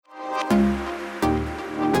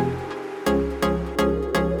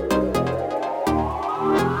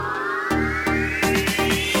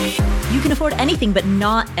anything, but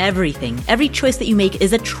not everything. Every choice that you make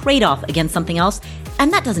is a trade-off against something else.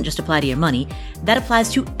 And that doesn't just apply to your money. That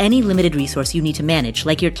applies to any limited resource you need to manage,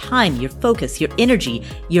 like your time, your focus, your energy,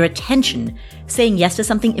 your attention. Saying yes to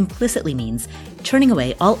something implicitly means turning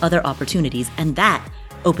away all other opportunities, and that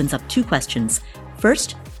opens up two questions.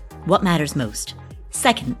 First, what matters most?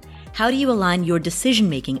 Second, how do you align your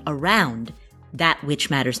decision-making around that which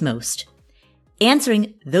matters most?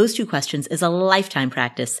 Answering those two questions is a lifetime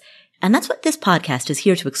practice, and that's what this podcast is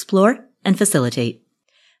here to explore and facilitate.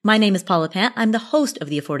 My name is Paula Pant. I'm the host of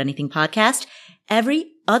the Afford Anything podcast.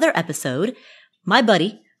 Every other episode, my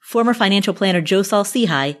buddy, former financial planner Joe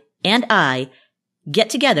Saul-Sehy, and I get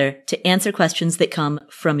together to answer questions that come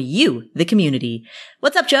from you, the community.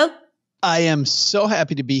 What's up, Joe? I am so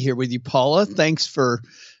happy to be here with you, Paula. Thanks for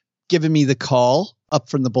giving me the call up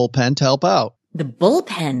from the bullpen to help out. The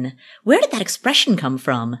bullpen? Where did that expression come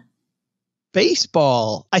from?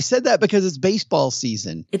 Baseball. I said that because it's baseball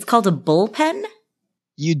season. It's called a bullpen?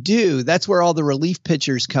 You do. That's where all the relief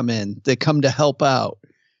pitchers come in. They come to help out.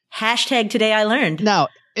 Hashtag today I learned. Now,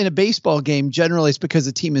 in a baseball game, generally it's because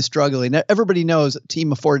a team is struggling. Now, everybody knows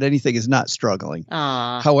Team Afford Anything is not struggling.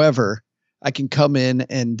 Aww. However, I can come in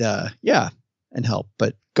and help.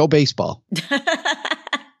 But go baseball.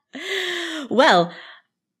 Well,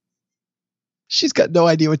 she's got no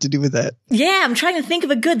idea what to do with that. Yeah, I'm trying to think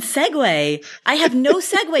of a good segue. I have no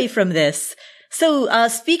segue from this. So,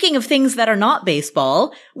 speaking of things that are not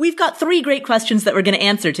baseball, we've got 3 great questions that we're going to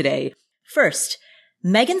answer today. First,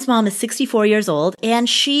 Megan's mom is 64 years old and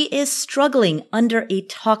she is struggling under a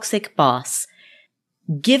toxic boss.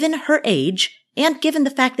 Given her age and given the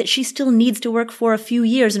fact that she still needs to work for a few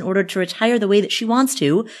years in order to retire the way that she wants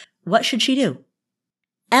to, what should she do?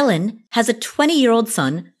 Ellen has a 20-year-old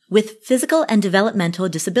son with physical and developmental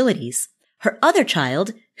disabilities. Her other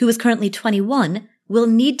child, who is currently 21, will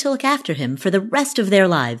need to look after him for the rest of their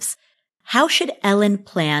lives. How should Ellen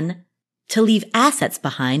plan to leave assets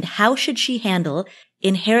behind? How should she handle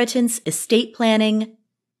inheritance, estate planning,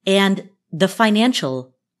 and the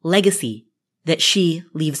financial legacy that she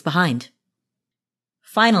leaves behind?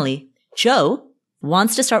 Finally, Joe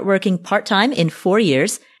wants to start working part-time in 4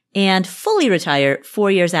 years and fully retire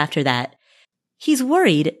 4 years after that. He's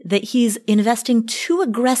worried that he's investing too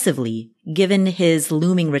aggressively given his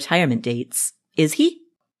looming retirement dates. Is he?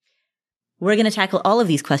 We're going to tackle all of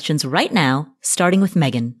these questions right now, starting with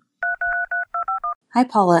Megan. Hi,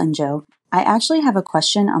 Paula and Joe. I actually have a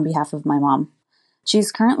question on behalf of my mom.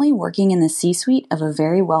 She's currently working in the C-suite of a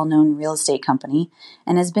very well-known real estate company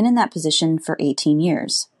and has been in that position for 18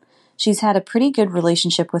 years. She's had a pretty good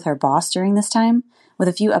relationship with her boss during this time, with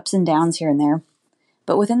a few ups and downs here and there.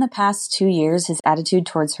 But within the past 2 years, his attitude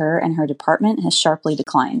towards her and her department has sharply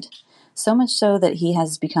declined. So much so that he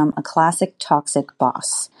has become a classic toxic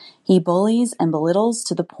boss. He bullies and belittles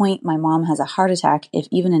to the point my mom has a heart attack if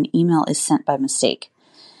even an email is sent by mistake.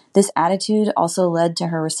 This attitude also led to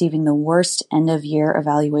her receiving the worst end-of-year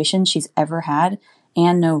evaluation she's ever had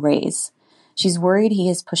and no raise. She's worried he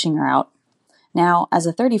is pushing her out. Now, as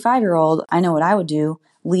a 35-year-old, I know what I would do,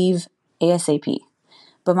 leave ASAP.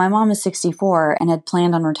 But my mom is 64 and had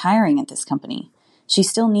planned on retiring at this company. She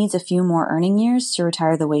still needs a few more earning years to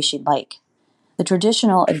retire the way she'd like. The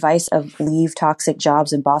traditional advice of leave toxic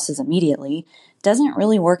jobs and bosses immediately doesn't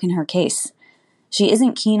really work in her case. She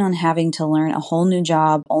isn't keen on having to learn a whole new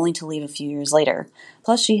job only to leave a few years later.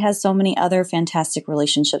 Plus, she has so many other fantastic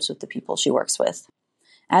relationships with the people she works with.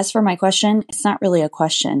 As for my question, it's not really a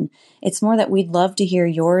question. It's more that we'd love to hear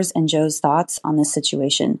yours and Joe's thoughts on this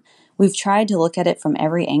situation. We've tried to look at it from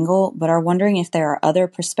every angle, but are wondering if there are other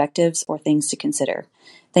perspectives or things to consider.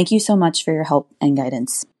 Thank you so much for your help and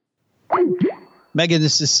guidance. Megan,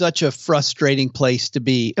 this is such a frustrating place to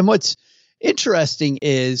be. And what's interesting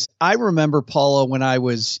is I remember, Paula, when I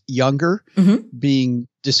was younger, being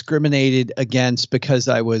discriminated against because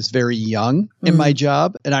I was very young in my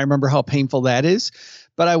job. And I remember how painful that is.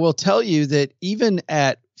 But I will tell you that even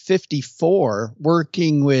at 54,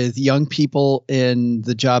 working with young people in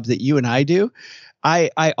the job that you and I do, I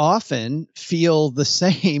often feel the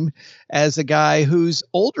same as a guy who's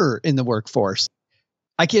older in the workforce.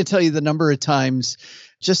 I can't tell you the number of times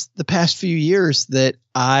just the past few years that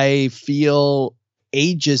I feel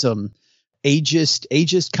ageist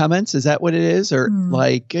comments. Is that what it is? Or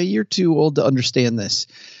like, you're too old to understand this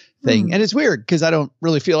thing. And it's weird because I don't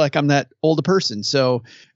really feel like I'm that old a person. So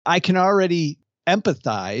I can already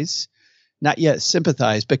empathize, not yet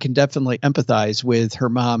sympathize, but can definitely empathize with her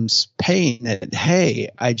mom's pain. And hey,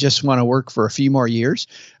 I just want to work for a few more years.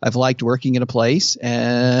 I've liked working in a place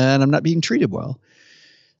and I'm not being treated well.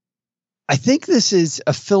 I think this is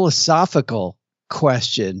a philosophical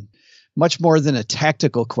question, much more than a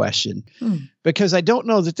tactical question, because I don't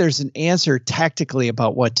know that there's an answer tactically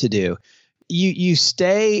about what to do. You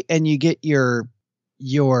stay and you get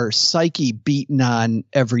your psyche beaten on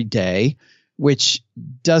every day, which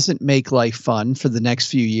doesn't make life fun for the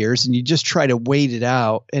next few years. And you just try to wait it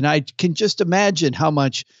out. And I can just imagine how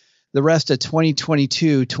much the rest of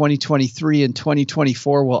 2022, 2023, and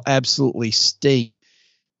 2024 will absolutely stink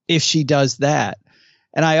if she does that.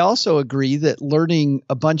 And I also agree that learning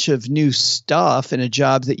a bunch of new stuff in a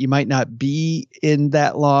job that you might not be in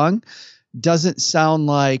that long doesn't sound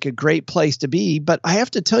like a great place to be. But I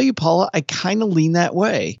have to tell you, Paula, I kind of lean that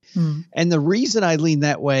way. And the reason I lean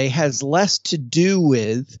that way has less to do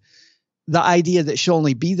with the idea that she'll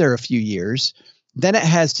only be there a few years than it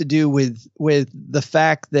has to do with the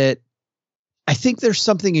fact that I think there's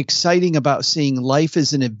something exciting about seeing life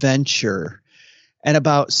as an adventure and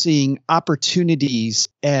about seeing opportunities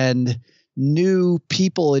and new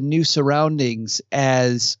people and new surroundings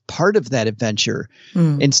as part of that adventure,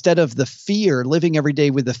 instead of the fear, living every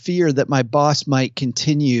day with the fear that my boss might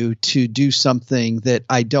continue to do something that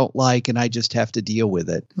I don't like and I just have to deal with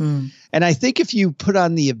it. And I think if you put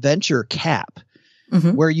on the adventure cap,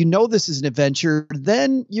 where you know this is an adventure,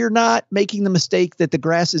 then you're not making the mistake that the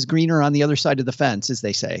grass is greener on the other side of the fence, as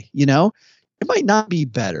they say. You know, it might not be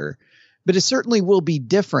better, but it certainly will be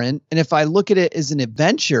different. And if I look at it as an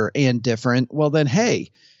adventure and different, well, then,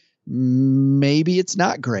 hey, maybe it's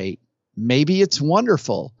not great. Maybe it's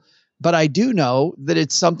wonderful. But I do know that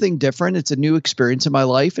it's something different. It's a new experience in my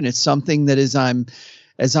life. And it's something that as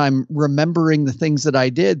I'm remembering the things that I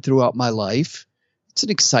did throughout my life, it's an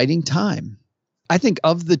exciting time. I think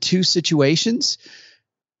of the two situations,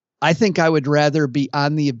 I think I would rather be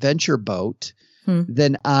on the adventure boat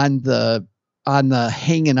than on the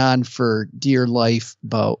hanging on for dear life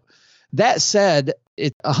boat. That said,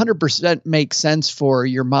 it 100% makes sense for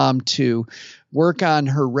your mom to work on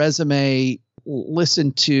her resume,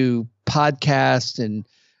 listen to podcasts and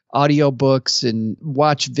audiobooks and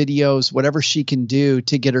watch videos, whatever she can do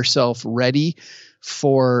to get herself ready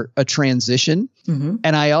for a transition.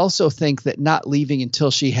 And I also think that not leaving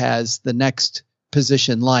until she has the next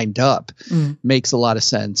position lined up makes a lot of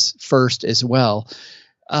sense first as well.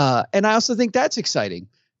 And I also think that's exciting.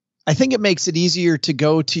 I think it makes it easier to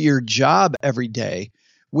go to your job every day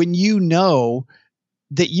when you know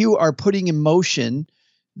that you are putting in motion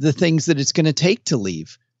the things that it's going to take to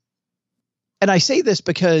leave. And I say this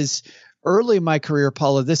because early in my career,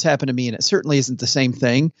 Paula, this happened to me, and it certainly isn't the same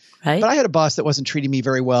thing. Right. But I had a boss that wasn't treating me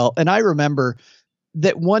very well. And I remember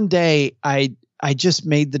that one day I just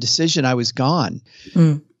made the decision I was gone.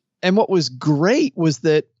 And what was great was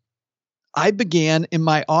that I began in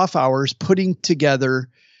my off hours putting together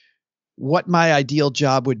what my ideal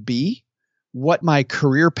job would be, what my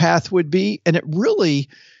career path would be. And it really,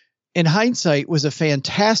 in hindsight, was a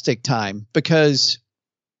fantastic time because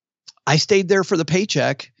I stayed there for the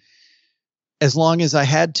paycheck as long as I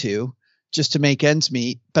had to, just to make ends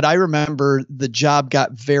meet. But I remember the job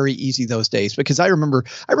got very easy those days because I remember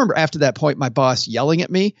after that point, my boss yelling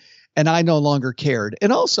at me and I no longer cared.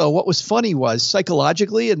 And also what was funny was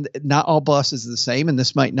psychologically, and not all bosses are the same, and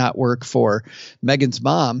this might not work for Megan's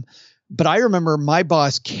mom, but I remember my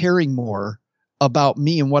boss caring more about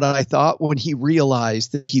me and what I thought when he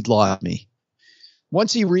realized that he'd lost me.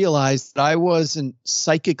 Once he realized that I wasn't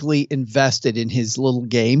psychically invested in his little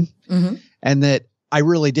game and that I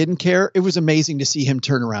really didn't care, it was amazing to see him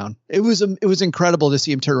turn around. It was incredible to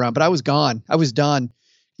see him turn around, but I was gone. I was done.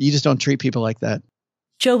 You just don't treat people like that.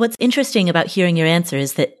 Joe, what's interesting about hearing your answer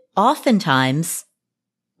is that oftentimes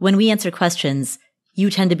when we answer questions,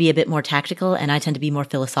 you tend to be a bit more tactical and I tend to be more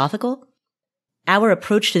philosophical. Our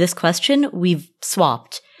approach to this question, we've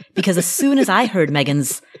swapped because as soon as I heard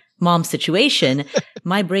Megan's mom's situation,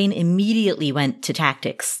 my brain immediately went to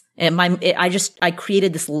tactics. And I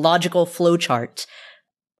created this logical flow chart.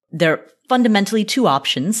 There are fundamentally two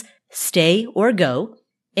options, stay or go.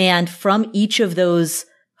 And from each of those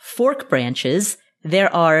fork branches,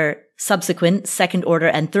 there are subsequent second order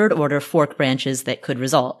and third order fork branches that could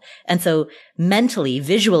result. And so mentally,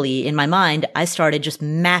 visually in my mind, I started just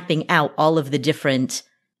mapping out all of the different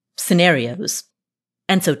scenarios.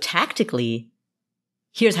 And so tactically,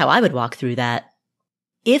 here's how I would walk through that.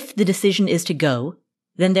 If the decision is to go,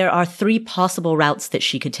 then there are three possible routes that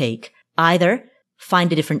she could take. Either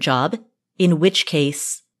find a different job, in which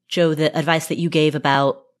case, Joe, the advice that you gave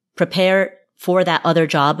about prepare for that other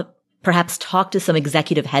job, perhaps talk to some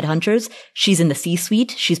executive headhunters. She's in the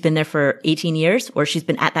C-suite. She's been there for 18 years, or she's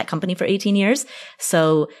been at that company for 18 years.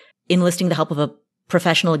 So enlisting the help of a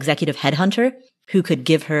professional executive headhunter who could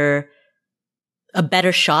give her a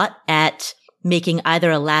better shot at making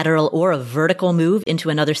either a lateral or a vertical move into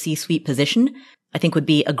another C-suite position, I think would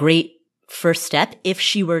be a great first step if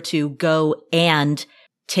she were to go and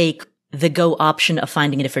take the go option of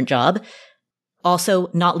finding a different job. Also,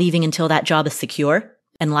 not leaving until that job is secure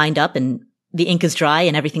and lined up and the ink is dry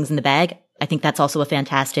and everything's in the bag. I think that's also a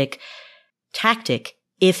fantastic tactic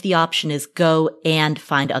if the option is go and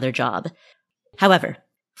find other job. However,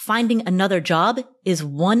 finding another job is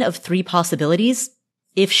one of three possibilities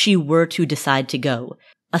if she were to decide to go.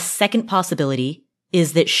 A second possibility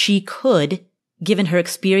is that she could, given her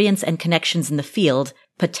experience and connections in the field,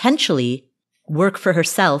 potentially work for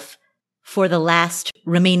herself for the last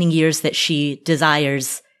remaining years that she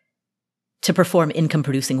desires to perform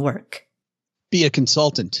income-producing work. Be a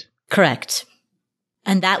consultant. Correct.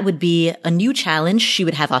 And that would be a new challenge. She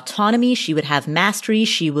would have autonomy. She would have mastery.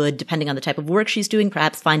 She would, depending on the type of work she's doing,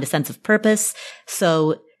 perhaps find a sense of purpose.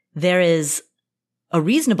 So there is a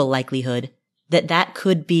reasonable likelihood that that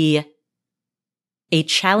could be a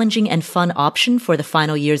challenging and fun option for the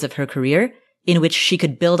final years of her career, in which she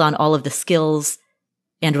could build on all of the skills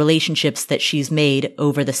and relationships that she's made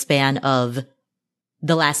over the span of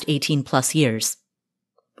the last 18 plus years,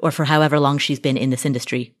 or for however long she's been in this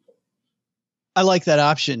industry. I like that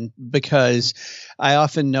option because I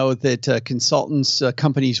often know that consultants,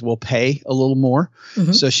 companies will pay a little more.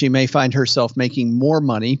 Mm-hmm. So she may find herself making more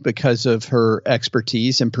money because of her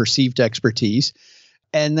expertise and perceived expertise.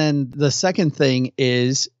 And then the second thing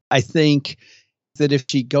is, I think that if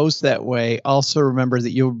she goes that way, also remember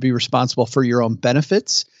that you'll be responsible for your own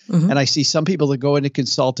benefits. Mm-hmm. And I see some people that go into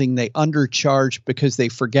consulting, they undercharge because they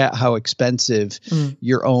forget how expensive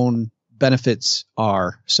your own benefits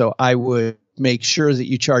are. So I would make sure that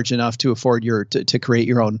you charge enough to afford to create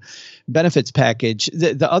your own benefits package.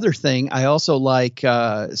 The other thing, I also like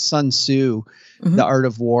Sun Tzu, The Art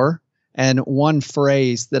of War. And one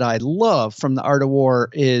phrase that I love from The Art of War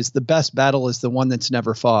is the best battle is the one that's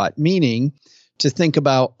never fought, meaning to think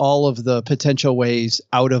about all of the potential ways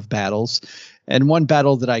out of battles. And one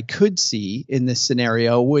battle that I could see in this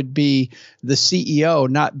scenario would be the CEO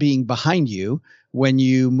not being behind you when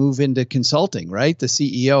you move into consulting, right? The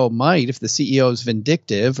CEO might, if the CEO is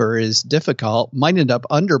vindictive or is difficult, might end up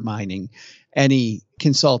undermining any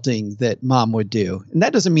consulting that mom would do. And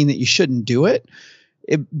that doesn't mean that you shouldn't do it.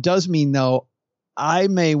 It does mean, though, I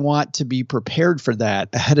may want to be prepared for that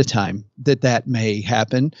ahead of time, that may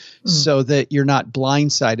happen, so that you're not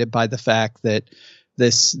blindsided by the fact that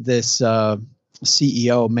this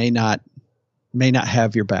CEO may not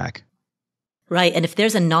have your back. Right. And if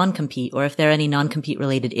there's a non-compete or if there are any non-compete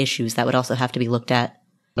related issues, that would also have to be looked at.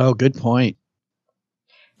 Oh, good point.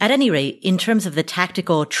 At any rate, in terms of the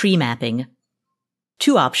tactical tree mapping,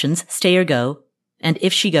 two options, stay or go. And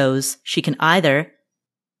if she goes, she can either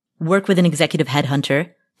work with an executive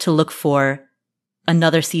headhunter to look for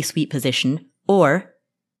another C-suite position, or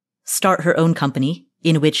start her own company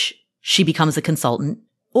in which she becomes a consultant.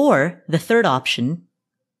 Or the third option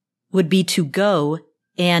would be to go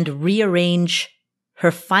and rearrange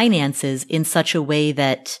her finances in such a way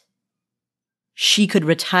that she could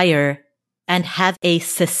retire and have a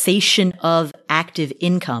cessation of active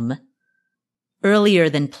income earlier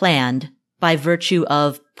than planned by virtue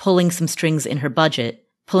of pulling some strings in her budget,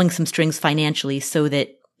 pulling some strings financially so that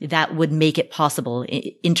that would make it possible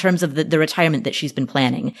in terms of the retirement that she's been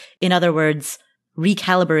planning. In other words,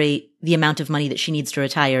 recalibrate the amount of money that she needs to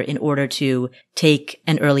retire in order to take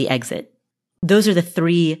an early exit. Those are the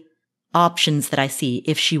three options that I see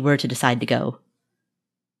if she were to decide to go.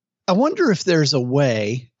 I wonder if there's a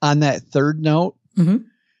way on that third note,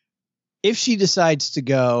 if she decides to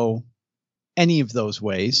go any of those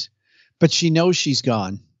ways, but she knows she's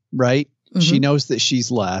gone, right? She knows that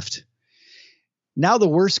she's left. Now the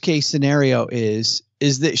worst case scenario is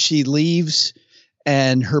that she leaves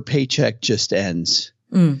and her paycheck just ends.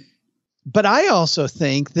 But I also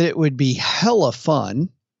think that it would be hella fun,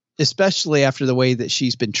 especially after the way that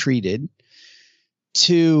she's been treated,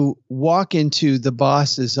 to walk into the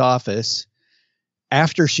boss's office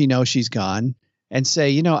after she knows she's gone and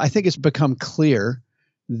say, I think it's become clear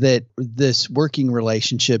that this working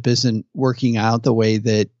relationship isn't working out the way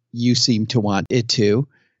that you seem to want it to.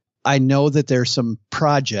 I know that there's some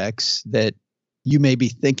projects that you may be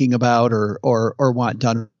thinking about or want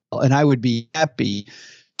done, and I would be happy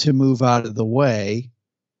to move out of the way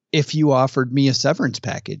if you offered me a severance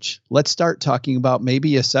package. Let's start talking about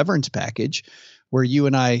maybe a severance package where you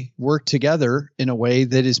and I work together in a way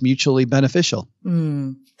that is mutually beneficial.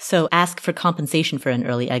 So ask for compensation for an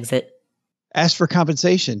early exit. Ask for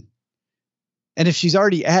compensation. And if she's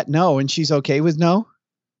already at no and she's okay with no,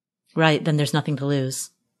 right, then there's nothing to lose.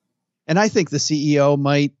 And I think the CEO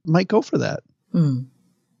might go for that.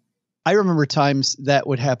 I remember times that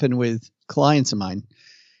would happen with clients of mine,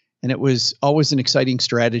 and it was always an exciting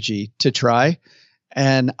strategy to try.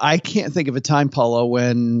 And I can't think of a time, Paula,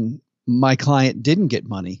 when my client didn't get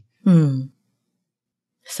money.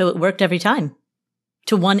 So it worked every time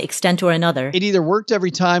to one extent or another. It either worked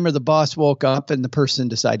every time or the boss woke up and the person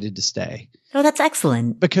decided to stay. Oh, that's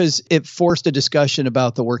excellent. Because it forced a discussion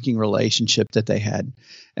about the working relationship that they had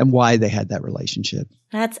and why they had that relationship.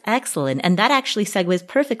 That's excellent. And that actually segues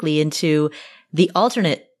perfectly into the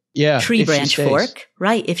alternate tree branch fork,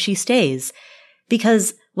 right? If she stays.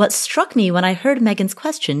 Because what struck me when I heard Megan's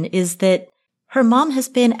question is that her mom has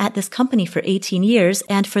been at this company for 18 years,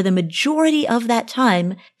 and for the majority of that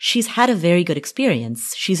time, she's had a very good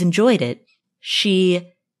experience. She's enjoyed it.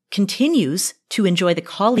 She continues to enjoy the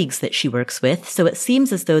colleagues that she works with, so it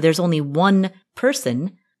seems as though there's only one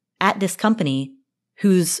person at this company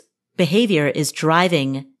whose behavior is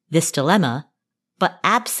driving this dilemma. But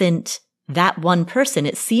absent that one person,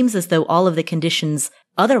 it seems as though all of the conditions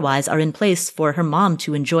otherwise are in place for her mom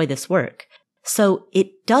to enjoy this work. So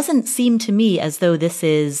it doesn't seem to me as though this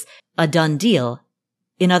is a done deal.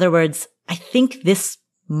 In other words, I think this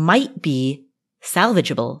might be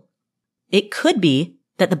salvageable. It could be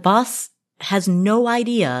that the boss has no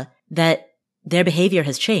idea that their behavior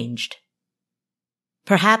has changed.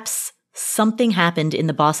 Perhaps something happened in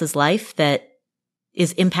the boss's life that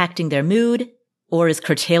is impacting their mood or is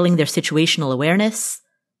curtailing their situational awareness,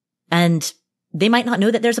 and they might not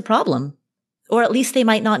know that there's a problem. Or at least they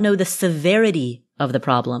might not know the severity of the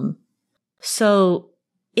problem. So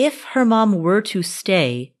if her mom were to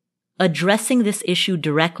stay, addressing this issue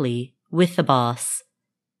directly with the boss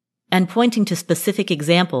and pointing to specific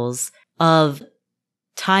examples of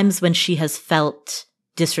times when she has felt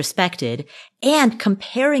disrespected and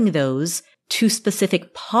comparing those to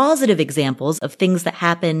specific positive examples of things that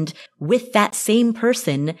happened with that same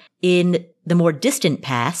person in the more distant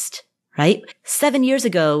past, right? 7 years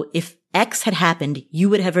ago, if X had happened, you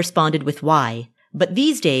would have responded with Y. But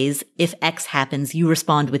these days, if X happens, you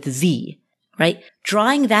respond with Z, right?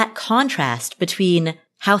 Drawing that contrast between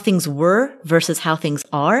how things were versus how things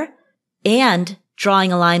are, and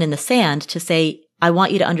drawing a line in the sand to say, I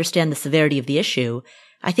want you to understand the severity of the issue.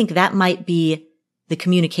 I think that might be the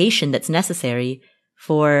communication that's necessary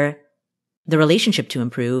for the relationship to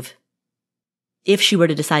improve if she were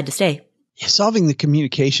to decide to stay. Yeah, solving the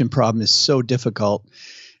communication problem is so difficult,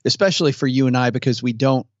 especially for you and I, because we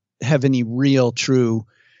don't have any real true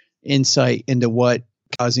insight into what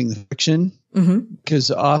causing the friction.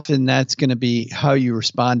 Because often that's going to be how you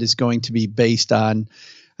respond is going to be based on,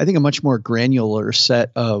 I think, a much more granular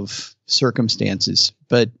set of circumstances.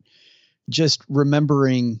 But just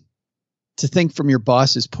remembering to think from your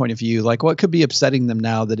boss's point of view, like what could be upsetting them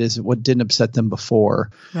now that isn't what didn't upset them before.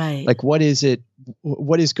 Right. Like what is it?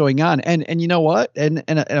 What is going on? And you know what? And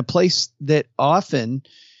a place that often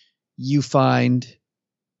you find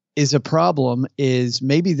is a problem is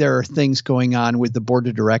maybe there are things going on with the board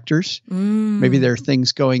of directors. Maybe there are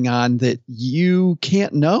things going on that you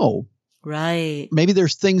can't know. Right. Maybe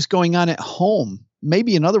there's things going on at home.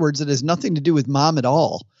 Maybe, in other words, it has nothing to do with mom at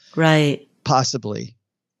all. Right. Possibly.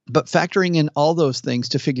 But factoring in all those things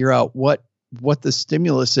to figure out what the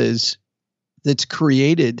stimulus is that's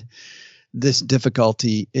created this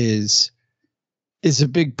difficulty is a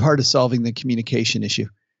big part of solving the communication issue.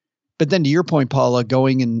 But then to your point, Paula,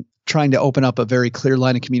 going and trying to open up a very clear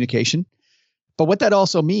line of communication. But what that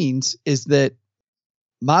also means is that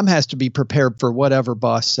mom has to be prepared for whatever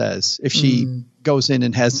boss says if she goes in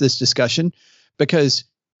and has this discussion, because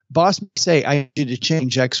boss may say, I need you to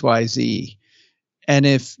change X, Y, Z. And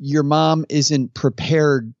if your mom isn't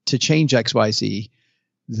prepared to change X, Y, Z,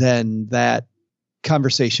 then that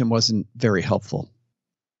conversation wasn't very helpful.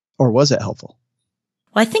 Or was it helpful?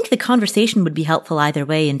 Well, I think the conversation would be helpful either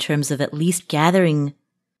way in terms of at least gathering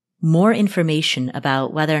more information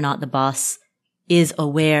about whether or not the boss is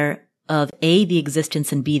aware of A, the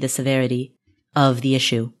existence, and B, the severity of the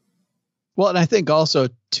issue. Well, and I think also,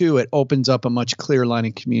 too, it opens up a much clearer line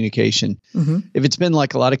of communication. If it's been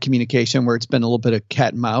like a lot of communication where it's been a little bit of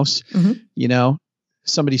cat and mouse, you know,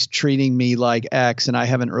 somebody's treating me like X and I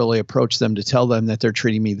haven't really approached them to tell them that they're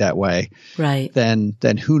treating me that way. Right. Then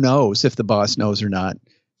who knows if the boss knows or not.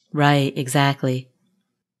 Right. Exactly.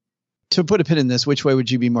 To put a pin in this, which way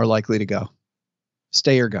would you be more likely to go?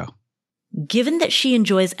 Stay or go? Given that she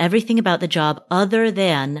enjoys everything about the job other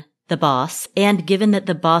than the boss, and given that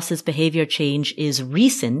the boss's behavior change is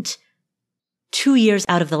recent, 2 years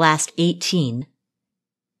out of the last 18,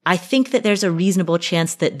 I think that there's a reasonable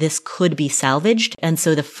chance that this could be salvaged. And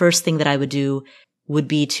so the first thing that I would do would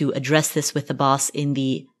be to address this with the boss in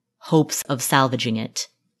the hopes of salvaging it.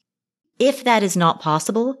 If that is not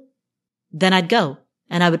possible, then I'd go.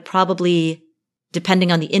 And I would probably,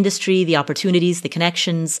 depending on the industry, the opportunities, the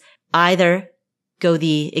connections, either go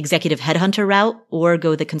the executive headhunter route or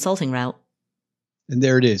go the consulting route. And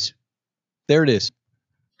there it is. There it is.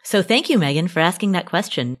 So thank you, Megan, for asking that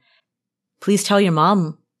question. Please tell your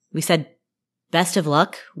mom we said best of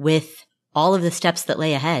luck with all of the steps that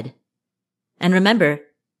lay ahead. And remember,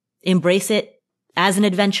 embrace it as an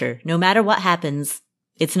adventure. No matter what happens,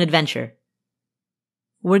 it's an adventure.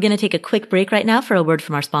 We're going to take a quick break right now for a word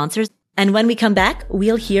from our sponsors. And when we come back,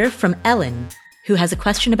 we'll hear from Ellen, who has a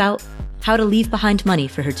question about how to leave behind money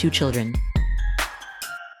for her 2 children.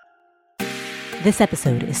 This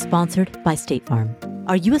episode is sponsored by State Farm.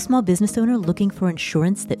 Are you a small business owner looking for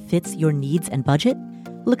insurance that fits your needs and budget?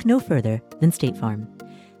 Look no further than State Farm.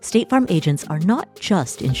 State Farm agents are not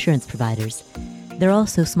just insurance providers. They're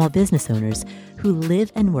also small business owners who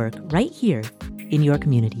live and work right here in your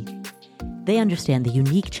community. They understand the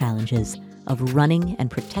unique challenges of running and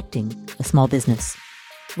protecting a small business.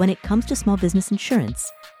 When it comes to small business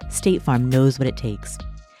insurance, State Farm knows what it takes.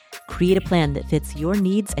 Create a plan that fits your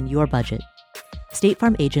needs and your budget. State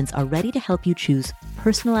Farm agents are ready to help you choose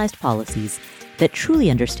personalized policies that truly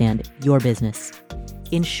understand your business.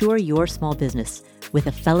 Insure your small business with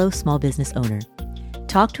a fellow small business owner.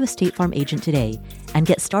 Talk to a State Farm agent today and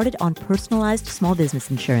get started on personalized small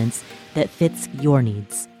business insurance that fits your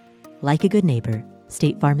needs. Like a good neighbor,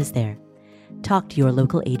 State Farm is there. Talk to your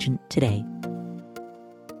local agent today.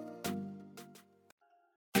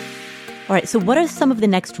 All right, so what are some of the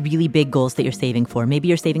next really big goals that you're saving for? Maybe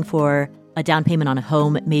you're saving for a down payment on a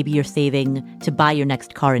home. Maybe you're saving to buy your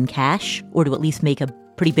next car in cash or to at least make a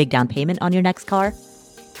pretty big down payment on your next car.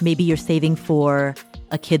 Maybe you're saving for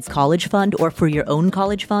a kid's college fund or for your own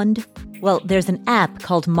college fund. Well, there's an app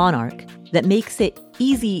called Monarch that makes it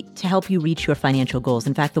easy to help you reach your financial goals.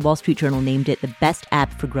 In fact, the Wall Street Journal named it the best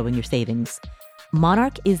app for growing your savings.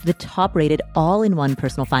 Monarch is the top-rated all-in-one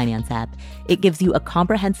personal finance app. It gives you a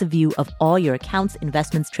comprehensive view of all your accounts,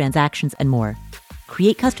 investments, transactions, and more.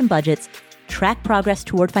 Create custom budgets, track progress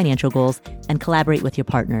toward financial goals, and collaborate with your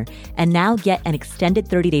partner. And now get an extended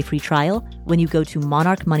 30-day free trial when you go to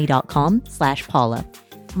monarchmoney.com/Paula.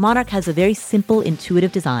 Monarch has a very simple,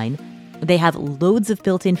 intuitive design. They have loads of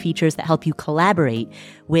built-in features that help you collaborate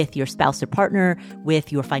with your spouse or partner,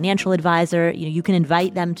 with your financial advisor. You can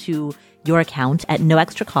invite them to your account at no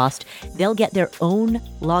extra cost. They'll get their own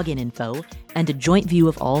login info and a joint view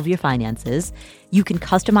of all of your finances. You can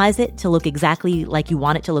customize it to look exactly like you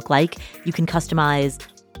want it to look like. You can customize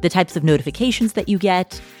the types of notifications that you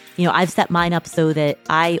get. I've set mine up so that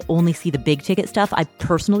I only see the big ticket stuff. I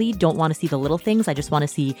personally don't want to see the little things. I just want to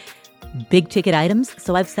see big ticket items.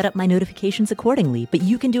 So I've set up my notifications accordingly, but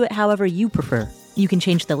you can do it however you prefer. You can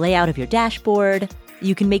change the layout of your dashboard.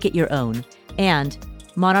 You can make it your own. And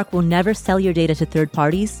Monarch will never sell your data to third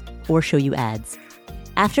parties or show you ads.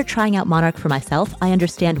 After trying out Monarch for myself, I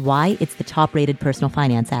understand why it's the top-rated personal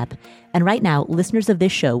finance app. And right now, listeners of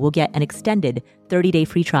this show will get an extended 30-day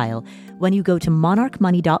free trial when you go to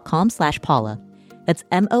monarchmoney.com/Paula. That's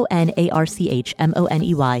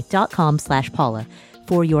monarchmoney.com/Paula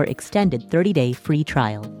for your extended 30-day free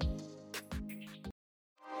trial.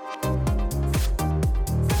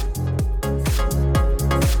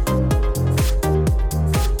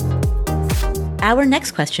 Our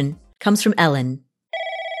next question comes from Ellen.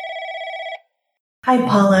 Hi,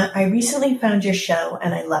 Paula. I recently found your show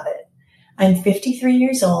and I love it. I'm 53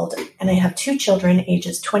 years old and I have 2 children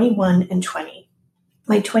ages 21 and 20.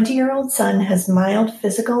 My 20-year-old son has mild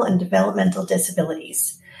physical and developmental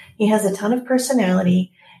disabilities. He has a ton of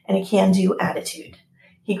personality and a can-do attitude.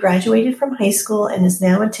 He graduated from high school and is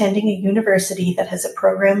now attending a university that has a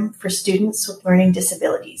program for students with learning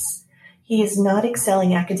disabilities. He is not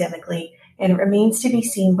excelling academically, and it remains to be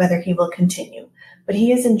seen whether he will continue, but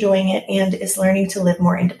he is enjoying it and is learning to live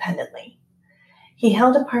more independently. He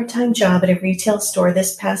held a part-time job at a retail store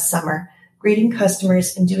this past summer, greeting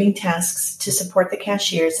customers and doing tasks to support the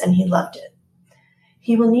cashiers, and he loved it.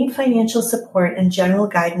 He will need financial support and general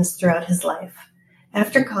guidance throughout his life.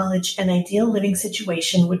 After college, an ideal living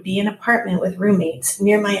situation would be an apartment with roommates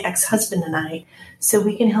near my ex-husband and I, so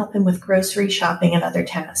we can help him with grocery shopping and other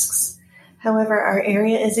tasks. However, our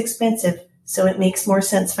area is expensive, so it makes more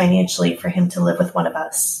sense financially for him to live with one of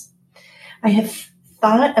us. I have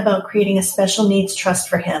thought about creating a special needs trust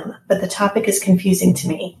for him, but the topic is confusing to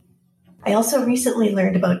me. I also recently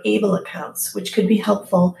learned about ABLE accounts, which could be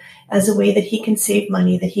helpful as a way that he can save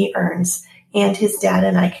money that he earns, and his dad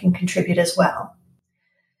and I can contribute as well.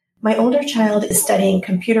 My older child is studying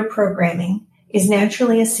computer programming, is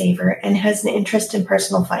naturally a saver and has an interest in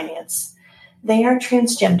personal finance. They are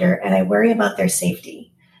transgender and I worry about their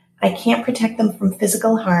safety. I can't protect them from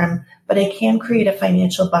physical harm, but I can create a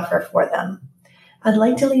financial buffer for them. I'd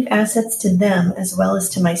like to leave assets to them as well as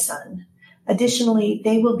to my son. Additionally,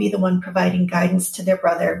 they will be the one providing guidance to their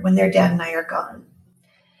brother when their dad and I are gone.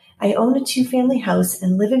 I own a 2-family house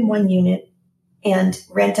and live in one unit and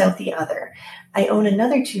rent out the other. I own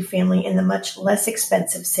another 2-family in the much less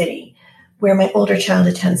expensive city where my older child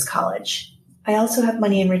attends college. I also have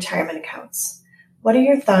money in retirement accounts. What are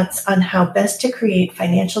your thoughts on how best to create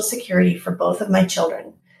financial security for both of my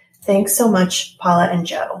children? Thanks so much, Paula and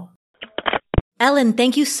Joe. Ellen,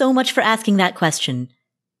 thank you so much for asking that question.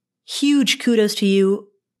 Huge kudos to you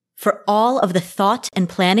for all of the thought and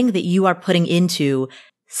planning that you are putting into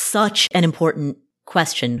such an important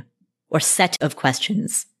question or set of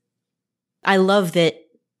questions. I love that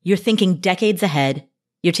you're thinking decades ahead.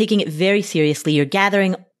 You're taking it very seriously. You're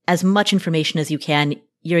gathering as much information as you can.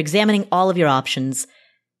 You're examining all of your options.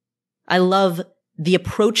 I love the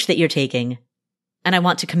approach that you're taking, and I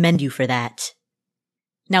want to commend you for that.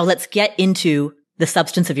 Now let's get into the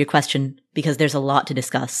substance of your question because there's a lot to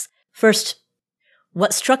discuss. First,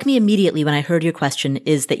 what struck me immediately when I heard your question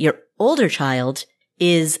is that your older child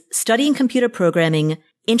is studying computer programming,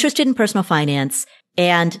 interested in personal finance,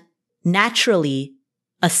 and naturally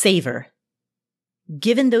a saver.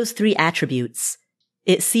 Given those 3 attributes,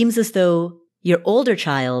 it seems as though your older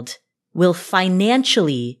child will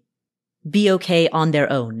financially be okay on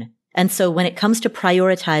their own. And so when it comes to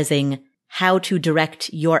prioritizing how to direct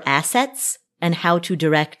your assets and how to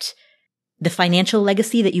direct the financial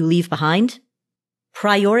legacy that you leave behind,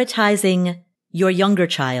 prioritizing your younger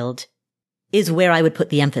child is where I would put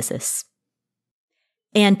the emphasis.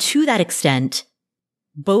 And to that extent,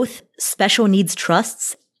 both special needs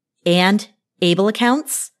trusts and ABLE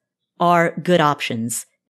accounts are good options.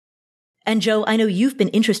 And Joe, I know you've been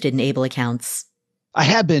interested in ABLE accounts. I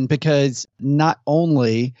have been, because not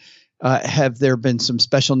only have there been some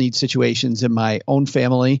special needs situations in my own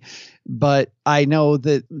family, but I know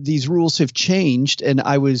that these rules have changed. And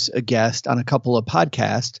I was a guest on a couple of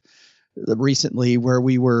podcasts recently where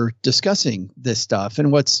we were discussing this stuff.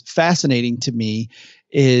 And what's fascinating to me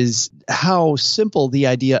is how simple the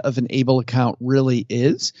idea of an ABLE account really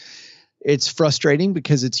is. It's frustrating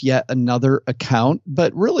because it's yet another account,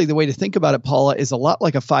 but really the way to think about it, Paula, is a lot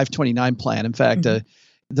like a 529 plan. In fact,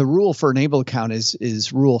 the rule for an ABLE account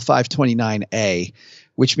is Rule 529A,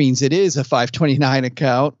 which means it is a 529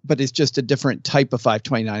 account, but it's just a different type of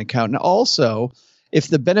 529 account. And also, if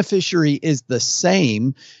the beneficiary is the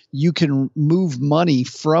same, you can move money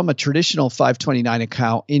from a traditional 529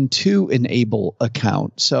 account into an ABLE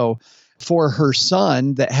account. So for her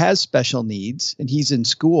son that has special needs and he's in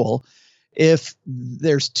school, if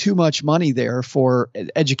there's too much money there for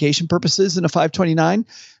education purposes in a 529,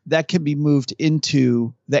 that can be moved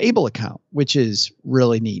into the ABLE account, which is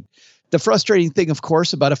really neat. The frustrating thing, of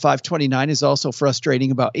course, about a 529 is also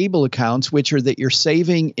frustrating about ABLE accounts, which are that you're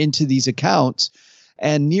saving into these accounts,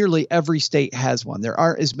 and nearly every state has one. There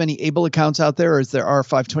aren't as many ABLE accounts out there as there are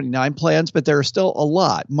 529 plans, but there are still a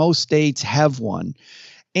lot. Most states have one.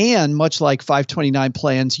 And much like 529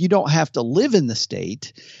 plans, you don't have to live in the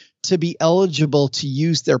state to be eligible to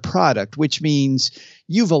use their product, which means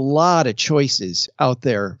you have a lot of choices out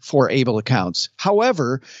there for ABLE accounts.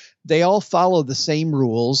 However, they all follow the same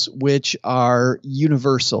rules, which are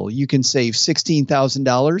universal. You can save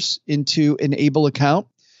 $16,000 into an ABLE account.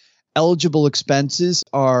 Eligible expenses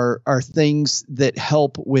are things that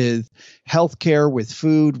help with healthcare, with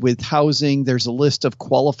food, with housing. There's a list of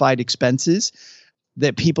qualified expenses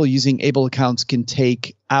that people using ABLE accounts can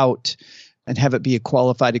take out and have it be a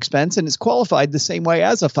qualified expense. And it's qualified the same way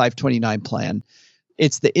as a 529 plan.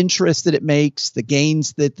 It's the interest that it makes, the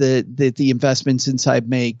gains that the investments inside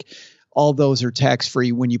make. All those are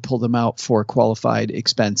tax-free when you pull them out for qualified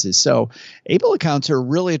expenses. So ABLE accounts are a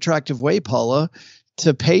really attractive way, Paula,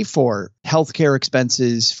 to pay for healthcare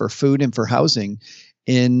expenses, for food, and for housing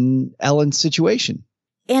in Ellen's situation.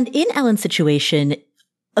 And in Ellen's situation,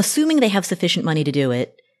 assuming they have sufficient money to do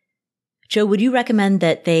it, Joe, would you recommend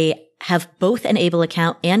that they have both an ABLE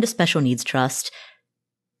account and a special needs trust,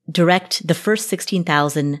 direct the first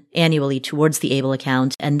 $16,000 annually towards the ABLE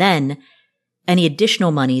account, and then any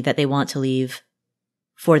additional money that they want to leave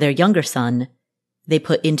for their younger son, they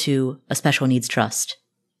put into a special needs trust?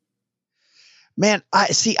 Man, I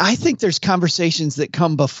think there's conversations that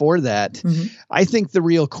come before that. Mm-hmm. I think the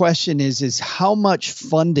real question is how much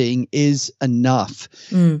funding is enough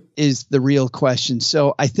is the real question.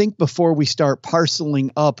 So I think before we start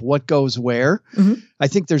parceling up what goes where, I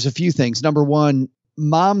think there's a few things. Number one,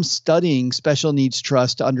 mom studying special needs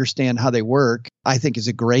trust to understand how they work, I think is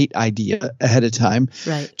a great idea ahead of time.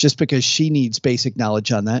 Right. Just because she needs basic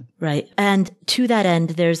knowledge on that. Right. And to that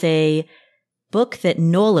end, there's a book that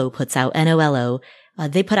Nolo puts out, Nolo.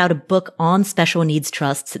 They put out a book on special needs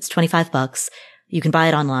trusts. It's $25. You can buy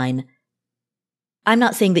it online. I'm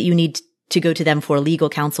not saying that you need to go to them for legal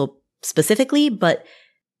counsel specifically, but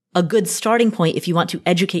a good starting point if you want to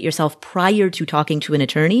educate yourself prior to talking to an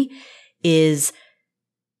attorney is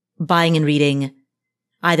buying and reading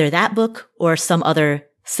either that book or some other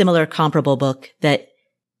similar comparable book that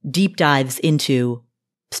deep dives into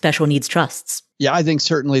special needs trusts. Yeah, I think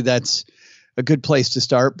certainly that's a good place to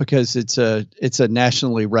start because it's a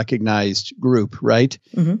nationally recognized group, right?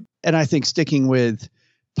 Mm-hmm. And I think sticking with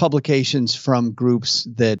publications from groups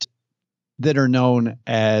that are known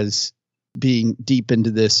as being deep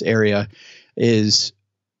into this area is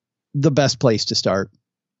the best place to start.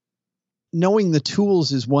 Knowing the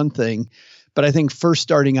tools is one thing, but I think first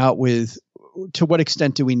starting out with to what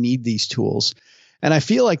extent do we need these tools? And I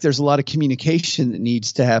feel like there's a lot of communication that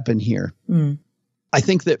needs to happen here. Mm. I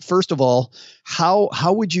think that first of all,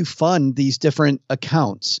 how would you fund these different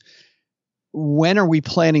accounts? When are we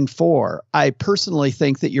planning for? I personally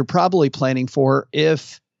think that you're probably planning for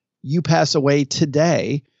if you pass away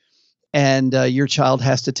today and your child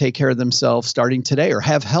has to take care of themselves starting today or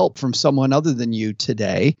have help from someone other than you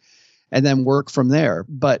today and then work from there.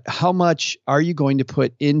 But how much are you going to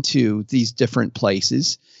put into these different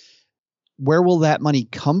places? Where will that money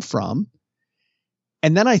come from?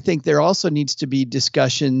 And then I think there also needs to be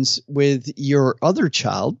discussions with your other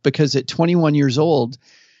child because at 21 years old,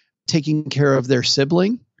 taking care of their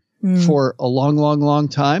sibling for a long, long, long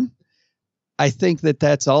time, I think that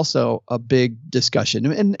that's also a big discussion.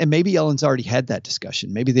 And maybe Ellen's already had that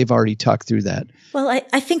discussion. Maybe they've already talked through that. Well,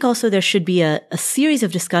 I think also there should be a series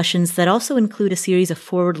of discussions that also include a series of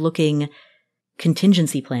forward-looking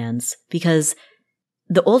contingency plans because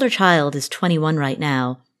the older child is 21 right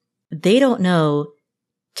now. They don't know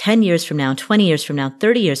 10 years from now, 20 years from now,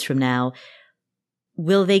 30 years from now,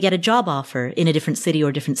 will they get a job offer in a different city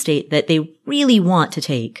or different state that they really want to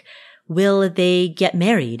take? Will they get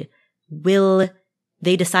married? Will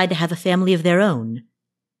they decide to have a family of their own?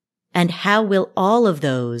 And how will all of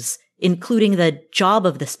those, including the job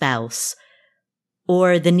of the spouse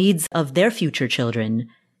or the needs of their future children,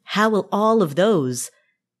 how will all of those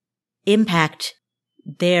impact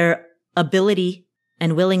their ability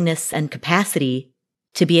and willingness and capacity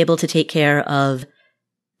to be able to take care of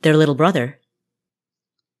their little brother?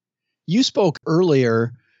 You spoke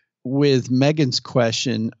earlier with Megan's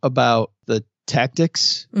question about the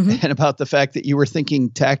tactics and about the fact that you were thinking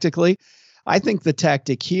tactically. I think the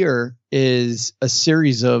tactic here is a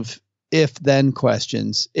series of if-then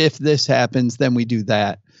questions. If this happens, then we do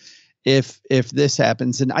that. If this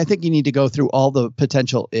happens, and I think you need to go through all the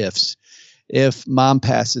potential ifs. If mom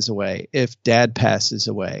passes away, if dad passes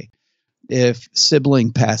away, if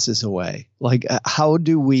sibling passes away, like how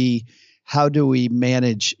do we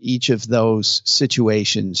manage each of those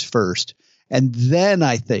situations first? And then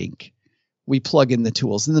I think we plug in the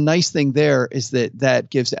tools. And the nice thing there is that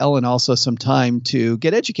gives Ellen also some time to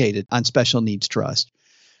get educated on special needs trust.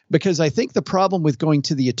 Because I think the problem with going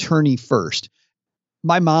to the attorney first,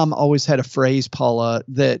 my mom always had a phrase, Paula,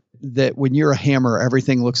 that when you're a hammer,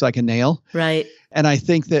 everything looks like a nail. Right. And I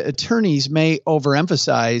think that attorneys may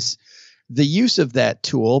overemphasize the use of that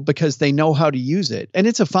tool because they know how to use it. And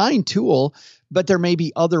it's a fine tool, but there may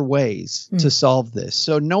be other ways to solve this.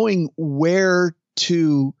 So knowing where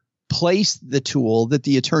to place the tool that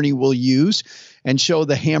the attorney will use and show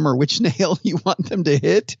the hammer which nail you want them to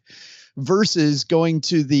hit versus going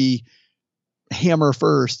to the hammer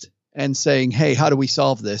first and saying, hey, how do we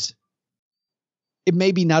solve this? It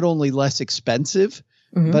may be not only less expensive,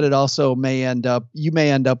 but it also you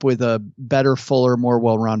may end up with a better, fuller, more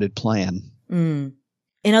well-rounded plan. In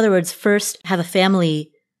other words, first have a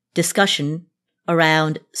family discussion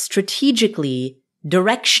around strategically,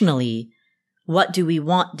 directionally, what do we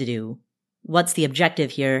want to do? What's the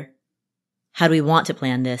objective here? How do we want to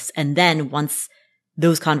plan this? And then once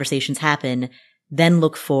those conversations happen, then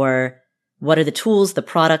look for what are the tools, the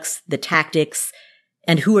products, the tactics,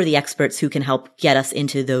 and who are the experts who can help get us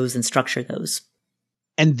into those and structure those.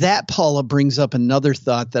 And that, Paula, brings up another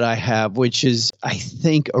thought that I have, which is, I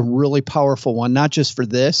think, a really powerful one, not just for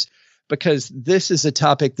this, because this is a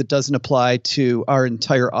topic that doesn't apply to our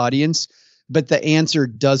entire audience, but the answer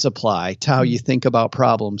does apply to how you think about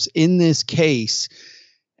problems. In this case,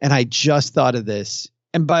 and I just thought of this,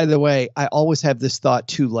 and by the way, I always have this thought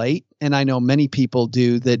too late, and I know many people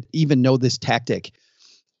do that even know this tactic.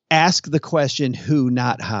 Ask the question who,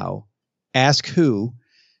 not how. ask who,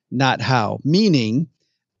 not how. Meaning,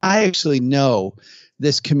 I actually know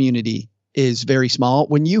this community is very small.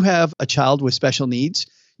 When you have a child with special needs,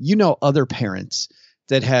 you know other parents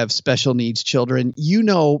that have special needs children. You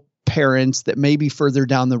know parents that may be further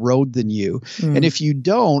down the road than you. And if you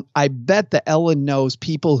don't, I bet that Ellen knows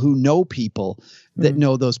people who know people that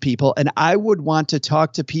know those people. And I would want to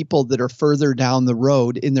talk to people that are further down the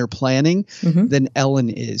road in their planning than Ellen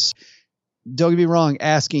is. Don't get me wrong,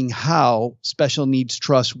 asking how special needs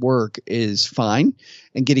trusts work is fine,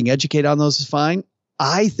 and getting educated on those is fine.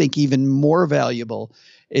 I think even more valuable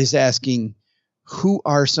is asking, who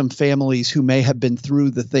are some families who may have been through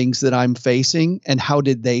the things that I'm facing, and how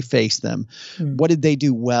did they face them? What did they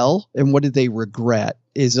do well, and what did they regret?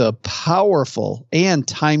 Is a powerful and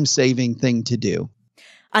time-saving thing to do.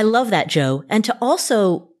 I love that, Joe. And to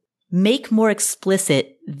also make more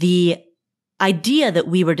explicit the idea that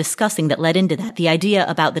we were discussing that led into that, the idea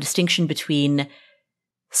about the distinction between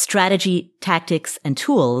strategy, tactics, and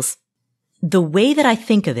tools, the way that I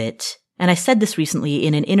think of it, and I said this recently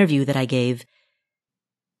in an interview that I gave,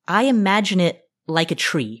 I imagine it like a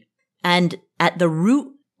tree. And at the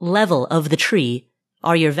root level of the tree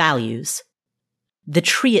are your values. The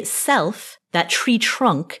tree itself, that tree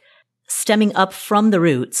trunk stemming up from the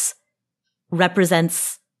roots,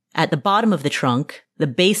 represents at the bottom of the trunk, the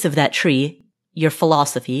base of that tree, your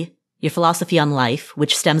philosophy on life,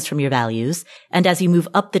 which stems from your values. And as you move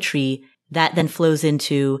up the tree, that then flows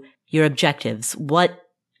into your objectives. What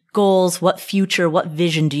goals, what future, what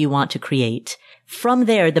vision do you want to create? From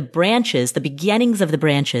there, the branches, the beginnings of the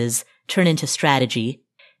branches turn into strategy.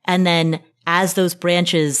 And then as those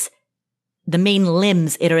branches, the main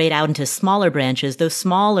limbs iterate out into smaller branches, those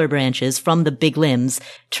smaller branches from the big limbs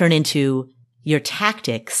turn into your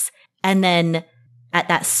tactics. And then at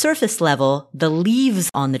that surface level, the leaves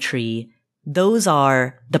on the tree, those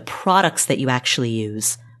are the products that you actually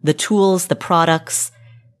use. The tools, the products,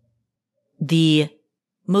 the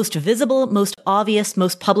most visible, most obvious,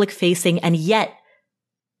 most public facing, and yet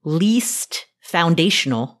least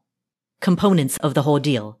foundational components of the whole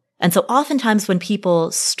deal. And so oftentimes when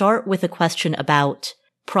people start with a question about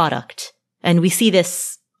product, and we see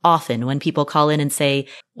this often when people call in and say,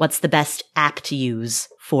 what's the best app to use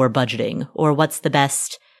for budgeting? Or what's the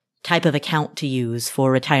best type of account to use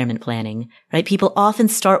for retirement planning, right? People often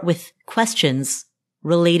start with questions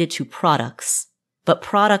related to products, but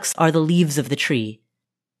products are the leaves of the tree.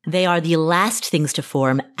 They are the last things to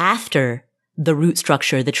form after the root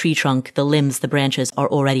structure, the tree trunk, the limbs, the branches are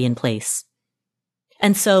already in place.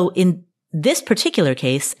 And so in this particular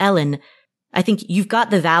case, Ellen, I think you've got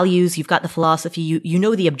the values, you've got the philosophy, you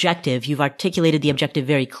know the objective, you've articulated the objective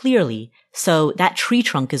very clearly. So that tree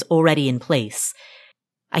trunk is already in place.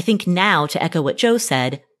 I think now, to echo what Joe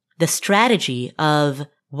said, the strategy of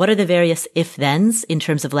what are the various if-thens in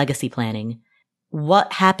terms of legacy planning?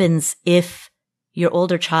 What happens if your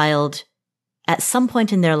older child at some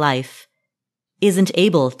point in their life isn't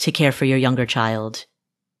able to care for your younger child?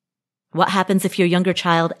 What happens if your younger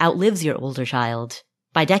child outlives your older child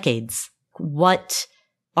by decades? What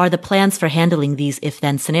are the plans for handling these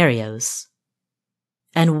if-then scenarios?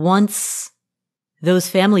 And once those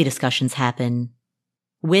family discussions happen,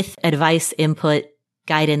 with advice, input,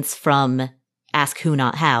 guidance from Ask Who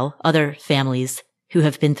Not How, other families who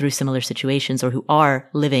have been through similar situations or who are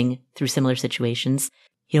living through similar situations,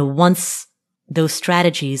 once those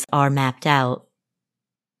strategies are mapped out,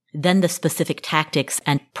 then the specific tactics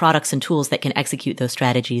and products and tools that can execute those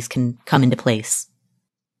strategies can come into place,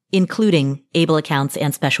 including ABLE accounts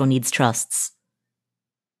and special needs trusts,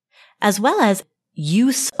 as well as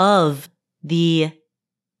use of the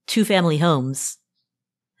two-family homes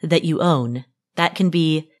that you own. That can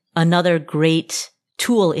be another great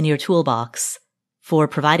tool in your toolbox for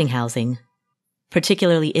providing housing,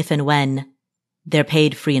 particularly if and when they're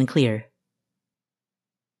paid free and clear.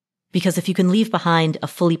 Because if you can leave behind a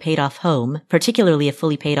fully paid off home, particularly a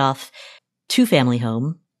fully paid off two-family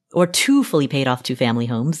home, or two fully paid off two-family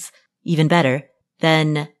homes, even better,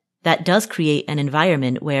 then that does create an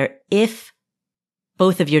environment where if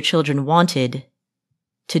both of your children wanted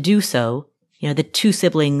to do so, the two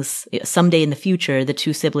siblings, someday in the future, the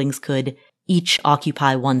two siblings could each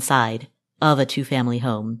occupy one side of a two-family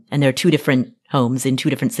home. And there are two different homes in two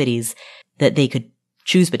different cities that they could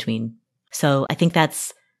choose between. So I think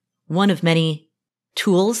that's one of many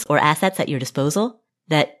tools or assets at your disposal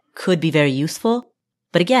that could be very useful.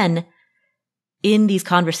 But again, in these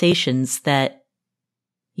conversations that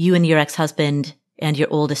you and your ex-husband and your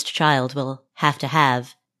oldest child will have to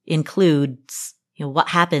have includes, what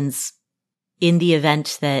happens in the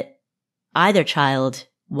event that either child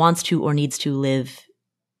wants to or needs to live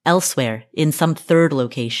elsewhere in some third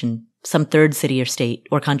location, some third city or state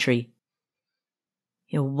or country.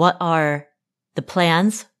 What are the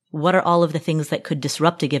plans? What are all of the things that could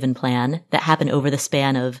disrupt a given plan that happen over the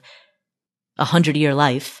span of 100-year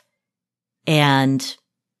life? And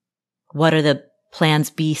what are the plans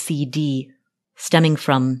B, C, D stemming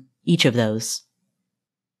from each of those?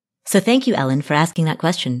 So thank you, Ellen, for asking that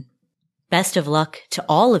question. Best of luck to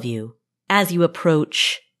all of you as you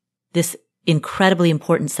approach this incredibly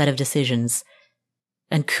important set of decisions.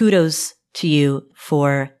 And kudos to you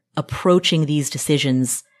for approaching these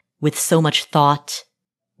decisions with so much thought,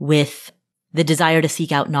 with the desire to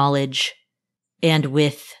seek out knowledge, and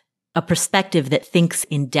with a perspective that thinks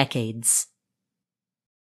in decades.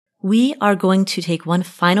 We are going to take one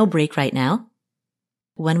final break right now.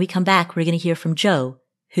 When we come back, we're going to hear from Joe,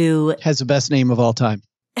 who has the best name of all time.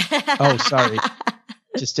 Oh, sorry.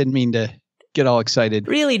 Just didn't mean to get all excited.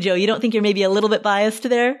 Really, Joe? You don't think you're maybe a little bit biased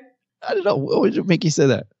there? I don't know. What would make you say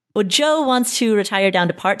that? Well, Joe wants to retire down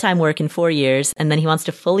to part-time work in 4 years, and then he wants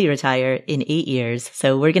to fully retire in 8 years.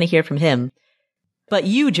 So we're going to hear from him. But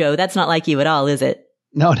you, Joe, that's not like you at all, is it?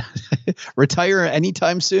 No, retire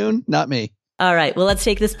anytime soon? Not me. All right. Well, let's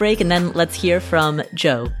take this break, and then let's hear from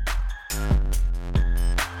Joe.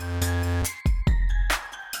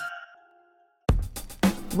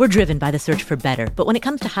 We're driven by the search for better, but when it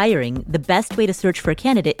comes to hiring, the best way to search for a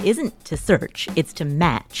candidate isn't to search, it's to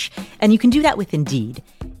match. And you can do that with Indeed.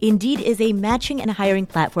 Indeed is a matching and hiring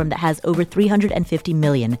platform that has over 350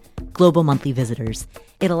 million global monthly visitors.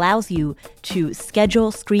 It allows you to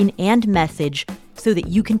schedule, screen, and message so that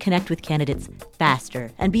you can connect with candidates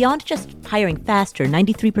faster. And beyond just hiring faster,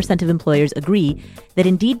 93% of employers agree that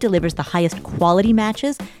Indeed delivers the highest quality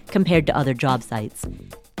matches compared to other job sites.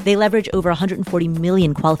 They leverage over 140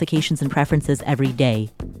 million qualifications and preferences every day,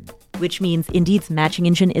 which means Indeed's matching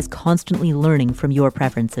engine is constantly learning from your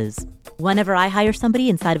preferences. Whenever I hire somebody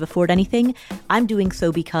inside of Afford Anything, I'm doing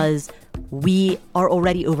so because we are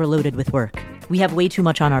already overloaded with work. We have way too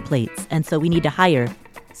much on our plates, and so we need to hire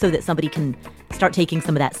so that somebody can start taking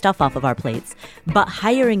some of that stuff off of our plates. But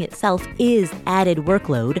hiring itself is added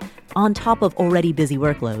workload on top of already busy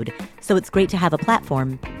workload. So it's great to have a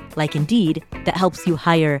platform like Indeed that helps you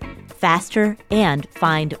hire faster and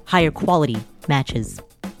find higher quality matches.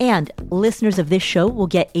 And listeners of this show will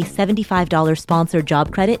get a $75 sponsored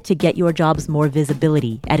job credit to get your jobs more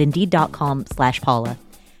visibility at Indeed.com/Paula.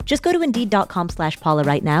 Just go to Indeed.com/Paula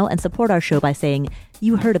right now and support our show by saying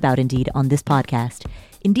you heard about Indeed on this podcast.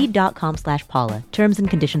 Indeed.com/Paula. Terms and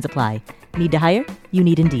conditions apply. Need to hire? You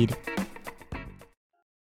need Indeed.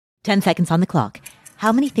 10 seconds on the clock.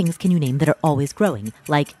 How many things can you name that are always growing?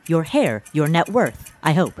 Like your hair, your net worth,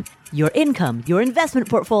 I hope. Your income, your investment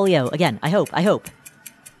portfolio. Again, I hope.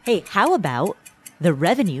 Hey, how about the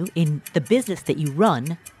revenue in the business that you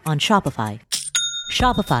run on Shopify?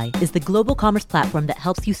 Shopify is the global commerce platform that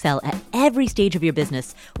helps you sell at every stage of your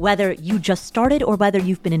business, whether you just started or whether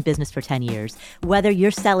you've been in business for 10 years. Whether you're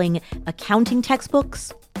selling accounting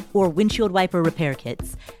textbooks or windshield wiper repair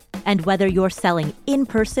kits, and whether you're selling in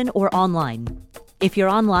person or online. If you're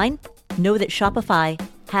online, know that Shopify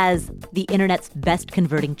has the internet's best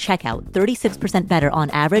converting checkout, 36% better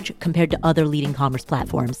on average compared to other leading commerce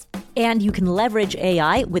platforms. And you can leverage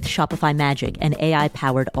AI with Shopify Magic, an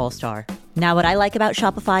AI-powered all-star. Now, what I like about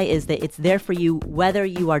Shopify is that it's there for you whether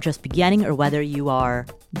you are just beginning or whether you are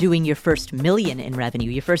doing your first million in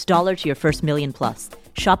revenue, your first dollar to your first million plus.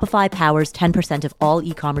 Shopify powers 10% of all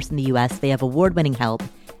e-commerce in the US. They have award-winning help.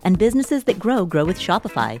 And businesses that grow with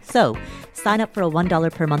Shopify. So sign up for a $1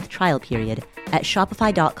 per month trial period at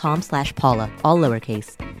shopify.com/Paula, all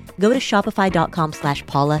lowercase. Go to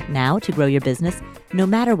shopify.com/Paula now to grow your business, no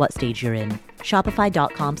matter what stage you're in.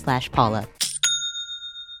 Shopify.com/Paula.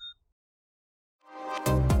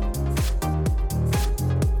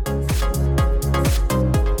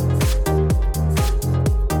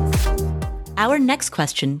 Our next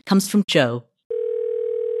question comes from Joe.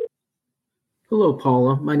 Hello,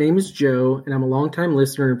 Paula. My name is Joe, and I'm a longtime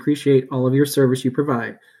listener and appreciate all of your service you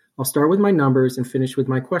provide. I'll start with my numbers and finish with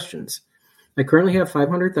my questions. I currently have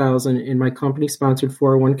 $500,000 in my company-sponsored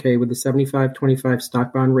 401k with a 75-25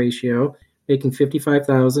 stock-bond ratio, making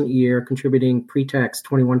 $55,000 a year, contributing pre-tax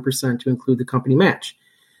 21% to include the company match.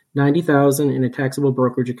 $90,000 in a taxable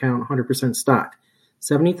brokerage account, 100% stock.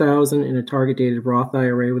 $70,000 in a target-dated Roth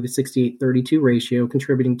IRA with a 68-32 ratio,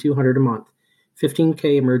 contributing $200 a month.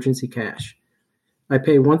 $15K emergency cash. I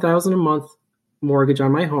pay $1,000 a month mortgage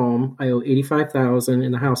on my home. I owe $85,000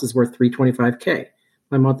 and the house is worth $325K.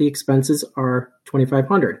 My monthly expenses are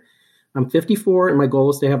 $2,500. I'm 54 and my goal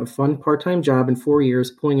is to have a fun part-time job in 4 years,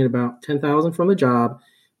 pulling in about $10,000 from the job,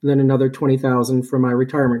 and then another $20,000 for my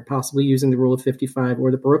retirement, possibly using the Rule of 55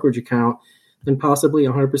 or the brokerage account, then possibly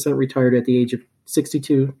 100% retired at the age of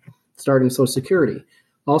 62, starting Social Security.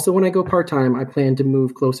 Also, when I go part-time, I plan to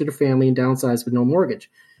move closer to family and downsize with no mortgage.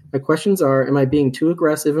 My questions are, am I being too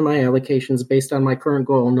aggressive in my allocations based on my current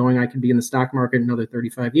goal, knowing I could be in the stock market another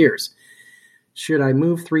 35 years? Should I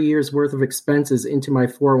move 3 years' worth of expenses into my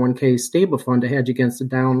 401k stable fund to hedge against the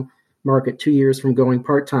down market 2 years from going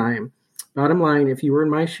part-time? Bottom line, if you were in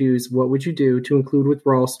my shoes, what would you do to include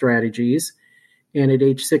withdrawal strategies? And at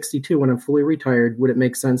age 62, when I'm fully retired, would it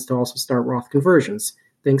make sense to also start Roth conversions?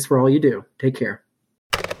 Thanks for all you do. Take care.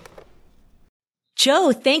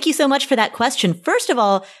 Joe, thank you so much for that question. First of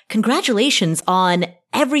all, congratulations on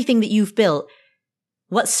everything that you've built.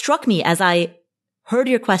 What struck me as I heard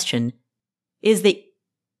your question is that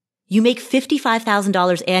you make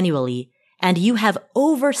 $55,000 annually and you have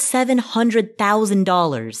over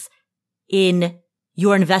 $700,000 in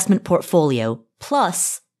your investment portfolio,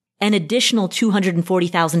 plus an additional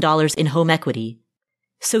 $240,000 in home equity.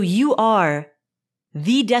 So you are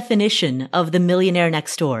the definition of the millionaire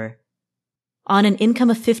next door. On an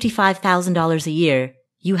income of $55,000 a year,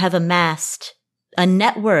 you have amassed a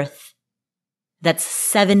net worth that's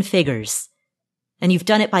 7 figures. And you've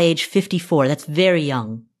done it by age 54. That's very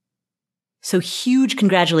young. So huge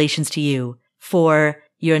congratulations to you for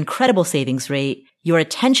your incredible savings rate, your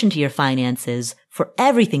attention to your finances, for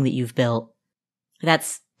everything that you've built.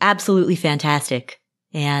 That's absolutely fantastic.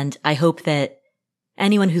 And I hope that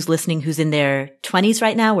anyone who's listening who's in their 20s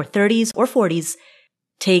right now or 30s or 40s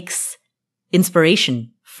takes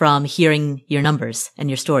inspiration from hearing your numbers and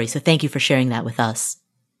your story. So thank you for sharing that with us.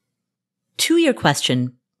 To your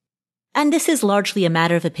question, and this is largely a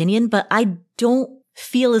matter of opinion, but I don't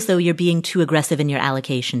feel as though you're being too aggressive in your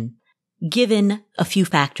allocation, given a few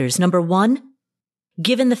factors. Number one,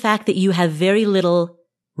 given the fact that you have very little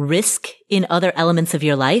risk in other elements of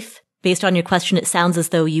your life. Based on your question, it sounds as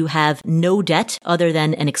though you have no debt other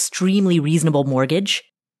than an extremely reasonable mortgage.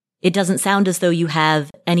 It doesn't sound as though you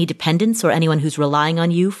have any dependents or anyone who's relying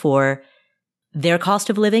on you for their cost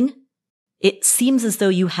of living. It seems as though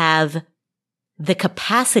you have the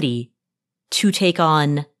capacity to take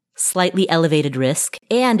on slightly elevated risk,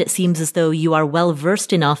 and it seems as though you are well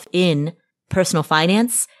versed enough in personal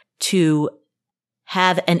finance to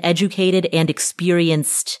have an educated and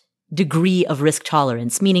experienced degree of risk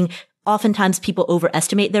tolerance, meaning oftentimes people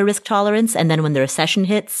overestimate their risk tolerance, and then when the recession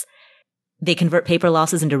hits, they convert paper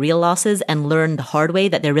losses into real losses and learn the hard way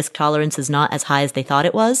that their risk tolerance is not as high as they thought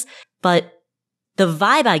it was. But the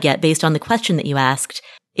vibe I get based on the question that you asked,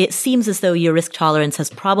 it seems as though your risk tolerance has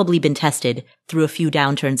probably been tested through a few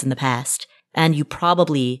downturns in the past. And you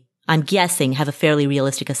probably, I'm guessing, have a fairly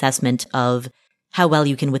realistic assessment of how well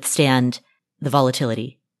you can withstand the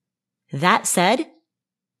volatility. That said,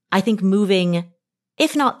 I think moving,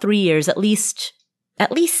 if not 3 years, at least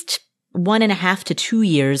 1.5 to 2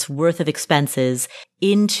 years worth of expenses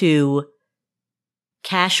into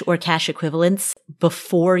cash or cash equivalents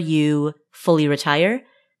before you fully retire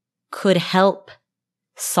could help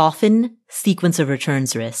soften sequence of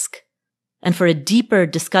returns risk. And for a deeper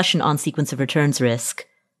discussion on sequence of returns risk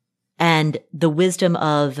and the wisdom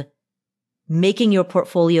of making your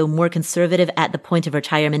portfolio more conservative at the point of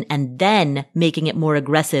retirement and then making it more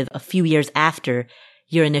aggressive a few years after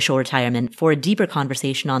your initial retirement, for a deeper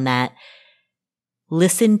conversation on that,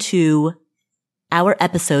 listen to our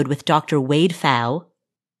episode with Dr. Wade Pfau.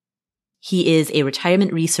 He is a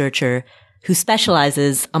retirement researcher who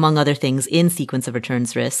specializes, among other things, in sequence of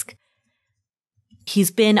returns risk.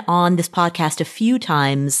 He's been on this podcast a few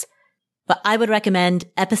times, but I would recommend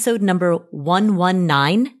episode number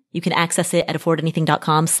 119. You can access it at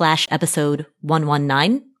affordanything.com/episode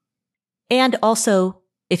 119. And also,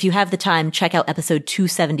 if you have the time, check out episode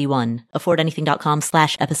 271,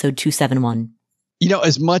 affordanything.com/episode 271. You know,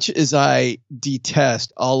 as much as I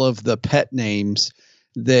detest all of the pet names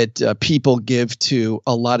that people give to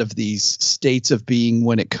a lot of these states of being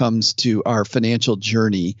when it comes to our financial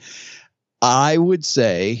journey, I would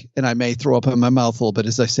say, and I may throw up in my mouth a little bit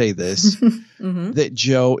as I say this, that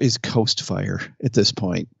Joe is Coast Fire at this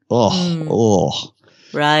point.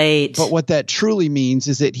 Right. But what that truly means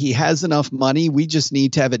is that he has enough money. We just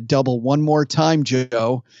need to have it double one more time,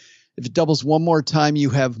 Joe. If it doubles one more time, you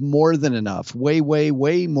have more than enough, way, way,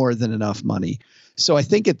 way more than enough money. So I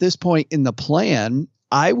think at this point in the plan,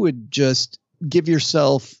 I would just give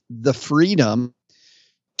yourself the freedom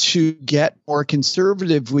to get more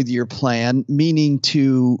conservative with your plan, meaning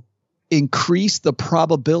to increase the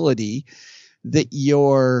probability that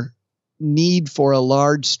your need for a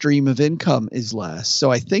large stream of income is less.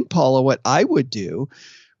 So I think, Paula, what I would do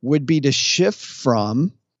would be to shift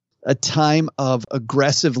from a time of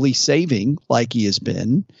aggressively saving like he has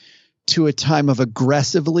been to a time of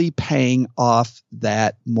aggressively paying off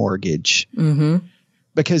that mortgage. Mm-hmm.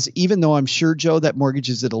 Because even though I'm sure, Joe, that mortgage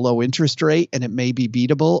is at a low interest rate and it may be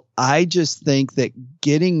beatable, I just think that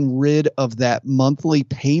getting rid of that monthly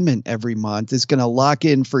payment every month is going to lock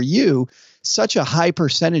in for you such a high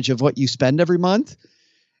percentage of what you spend every month.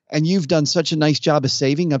 And you've done such a nice job of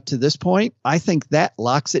saving up to this point. I think that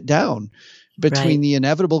locks it down between the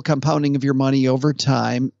inevitable compounding of your money over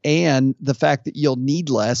time and the fact that you'll need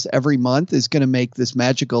less every month is going to make this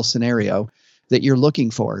magical scenario that you're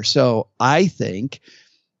looking for. So I think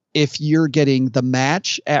if you're getting the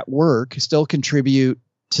match at work, still contribute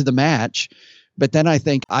to the match. But then I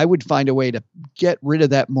think I would find a way to get rid of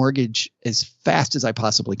that mortgage as fast as I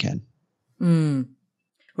possibly can.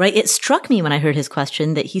 Right. It struck me when I heard his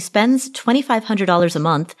question that he spends $2,500 a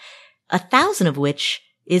month, $1,000 of which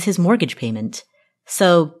is his mortgage payment.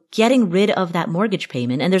 So getting rid of that mortgage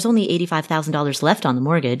payment, and there's only $85,000 left on the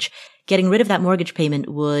mortgage, getting rid of that mortgage payment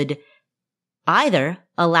would either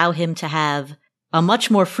allow him to have a much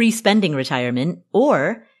more free spending retirement,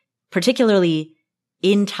 or particularly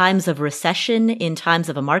in times of recession, in times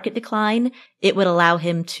of a market decline, it would allow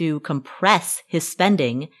him to compress his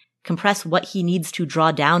spending, compress what he needs to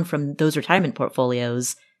draw down from those retirement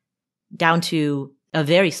portfolios down to a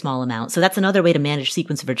very small amount. So that's another way to manage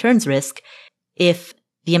sequence of returns risk. If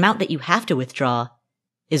the amount that you have to withdraw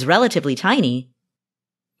is relatively tiny,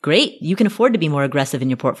 great, you can afford to be more aggressive in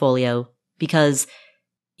your portfolio because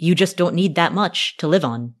you just don't need that much to live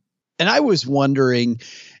on. And I was wondering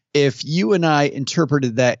if you and I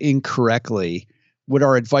interpreted that incorrectly, would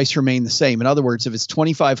our advice remain the same? In other words, if it's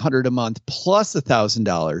 $2,500 a month plus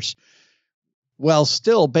 $1,000, well,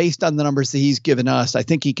 still based on the numbers that he's given us, I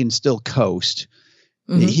think he can still coast.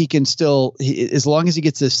 Mm-hmm. He can still, as long as he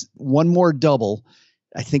gets this one more double,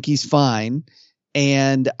 I think he's fine.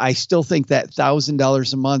 And I still think that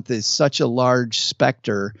 $1,000 a month is such a large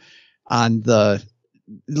specter on it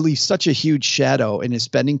leaves such a huge shadow in his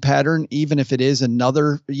spending pattern, even if it is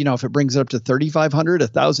another, if it brings it up to $3,500,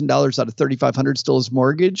 $1,000 out of $3,500 still is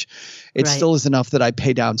mortgage, it still is enough that I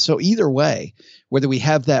pay down. So either way, whether we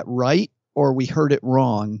have that right or we heard it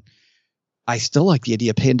wrong, I still like the idea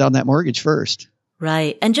of paying down that mortgage first.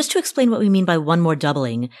 Right. And just to explain what we mean by one more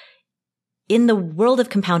doubling, in the world of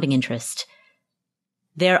compounding interest,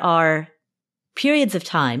 there are periods of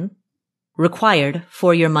time required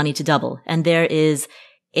for your money to double. And there is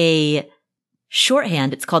a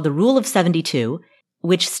shorthand, it's called the Rule of 72,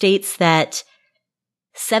 which states that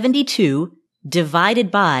 72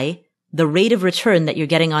 divided by the rate of return that you're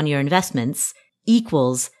getting on your investments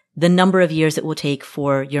equals the number of years it will take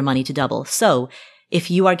for your money to double. So if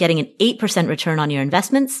you are getting an 8% return on your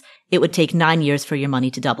investments, it would take 9 years for your money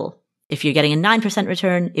to double. If you're getting a 9%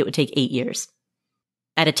 return, it would take 8 years.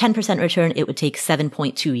 At a 10% return, it would take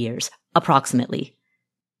 7.2 years, approximately.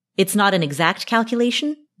 It's not an exact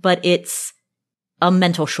calculation, but it's a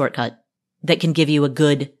mental shortcut that can give you a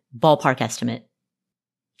good ballpark estimate.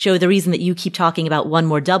 Joe, the reason that you keep talking about one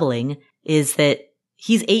more doubling is that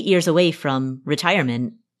he's 8 years away from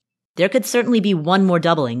retirement. There could certainly be one more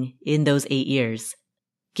doubling in those 8 years.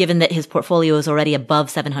 Given that his portfolio is already above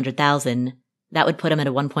 $700,000, that would put him at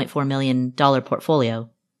a $1.4 million portfolio.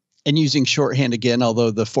 And using shorthand again,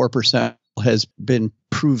 although the 4% has been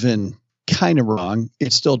proven kind of wrong,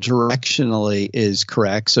 it still directionally is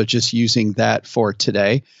correct. So just using that for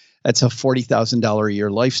today, that's a $40,000 a year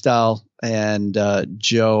lifestyle. And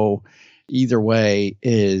Joe, either way,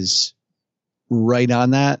 is right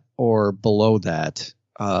on that or below that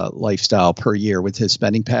lifestyle per year with his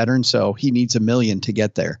spending pattern. So he needs $1 million to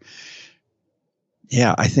get there.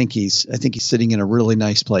 Yeah, I think he's sitting in a really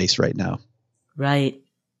nice place right now. Right.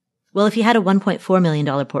 Well, if you had a $1.4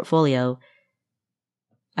 million portfolio,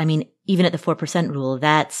 I mean, even at the 4% rule,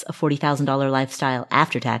 that's a $40,000 lifestyle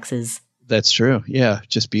after taxes. That's true. Yeah,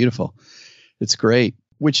 just beautiful. It's great,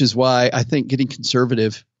 which is why I think getting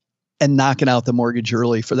conservative and knocking out the mortgage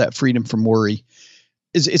early for that freedom from worry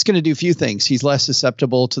it's going to do a few things. He's less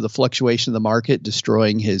susceptible to the fluctuation of the market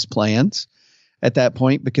destroying his plans at that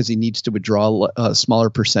point because he needs to withdraw a smaller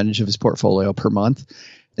percentage of his portfolio per month.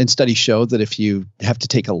 And studies show that if you have to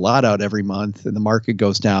take a lot out every month and the market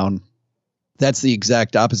goes down, that's the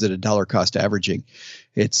exact opposite of dollar cost averaging.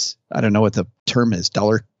 It's, I don't know what the term is,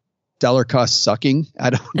 dollar cost sucking. I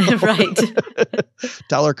don't know. Right.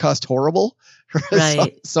 Dollar cost horrible.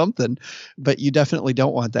 Right. Something, but you definitely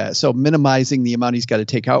don't want that. So minimizing the amount he's got to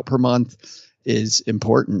take out per month is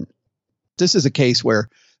important. This is a case where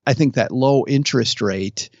I think that low interest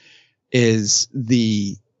rate is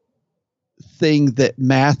the thing that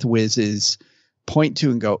math whizzes point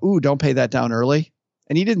to and go, ooh, don't pay that down early.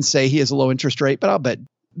 And he didn't say he has a low interest rate, but I'll bet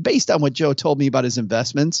based on what Joe told me about his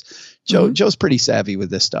investments, Joe's pretty savvy with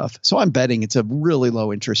this stuff. So I'm betting it's a really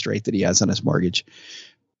low interest rate that he has on his mortgage.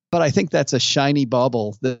 But I think that's a shiny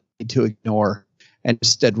bubble that we need to ignore and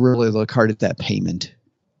instead really look hard at that payment.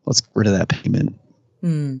 Let's get rid of that payment.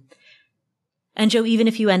 And Joe, even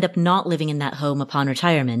if you end up not living in that home upon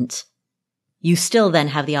retirement, you still then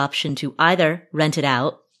have the option to either rent it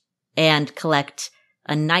out and collect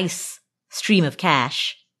a nice stream of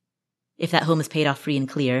cash. If that home is paid off free and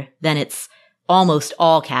clear, then it's almost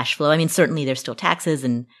all cash flow. I mean, certainly there's still taxes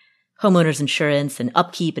and homeowners insurance and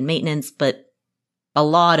upkeep and maintenance, but a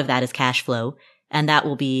lot of that is cash flow. And that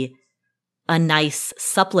will be a nice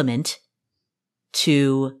supplement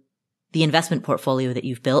to the investment portfolio that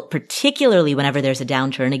you've built, particularly whenever there's a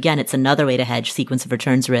downturn. Again, it's another way to hedge sequence of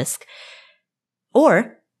returns risk.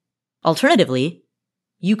 Or alternatively,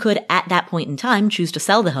 you could at that point in time choose to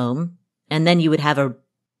sell the home, and then you would have a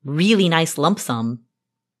really nice lump sum.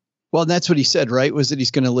 Well, that's what he said, right? Was that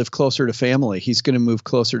he's going to live closer to family. He's going to move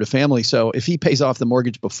closer to family. So if he pays off the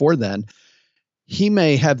mortgage before then, he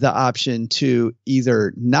may have the option to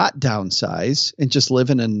either not downsize and just live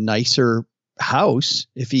in a nicer house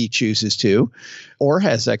if he chooses to, or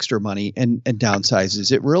has extra money and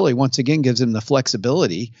downsizes. It really, once again, gives him the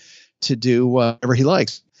flexibility to do whatever he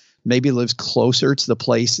likes. Maybe lives closer to the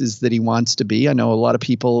places that he wants to be. I know a lot of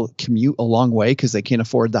people commute a long way because they can't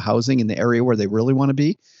afford the housing in the area where they really want to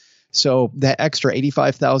be. So that extra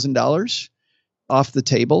 $85,000 off the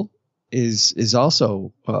table is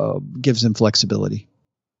also gives him flexibility.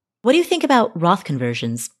 What do you think about Roth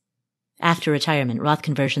conversions after retirement? Roth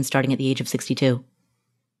conversions starting at the age of 62.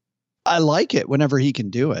 I like it whenever he can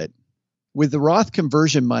do it. With the Roth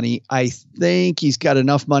conversion money, I think he's got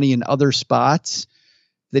enough money in other spots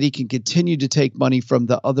that he can continue to take money from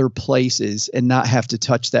the other places and not have to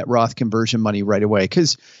touch that Roth conversion money right away.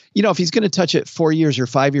 Because, if he's going to touch it 4 years or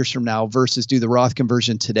 5 years from now versus do the Roth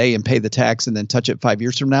conversion today and pay the tax and then touch it 5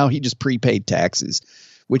 years from now, he just prepaid taxes,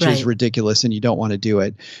 which is ridiculous and you don't want to do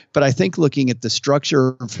it. But I think looking at the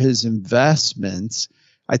structure of his investments,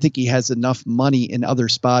 I think he has enough money in other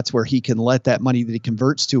spots where he can let that money that he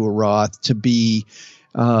converts to a Roth to be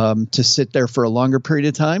to sit there for a longer period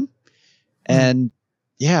of time. And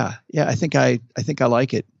yeah, I think I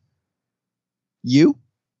like it. You?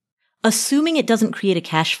 Assuming it doesn't create a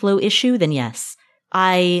cash flow issue, then yes.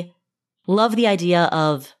 I love the idea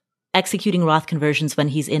of executing Roth conversions when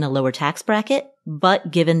he's in a lower tax bracket,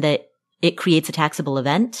 but given that it creates a taxable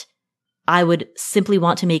event, I would simply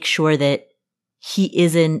want to make sure that he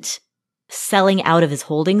isn't selling out of his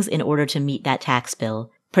holdings in order to meet that tax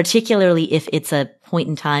bill, particularly if it's a point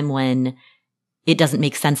in time when it doesn't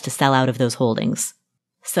make sense to sell out of those holdings.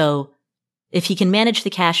 So if he can manage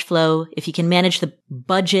the cash flow, if he can manage the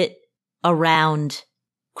budget around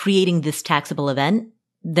creating this taxable event,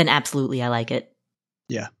 then absolutely I like it.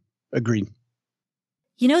 Yeah, agreed.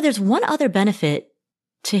 There's one other benefit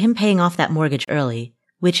to him paying off that mortgage early,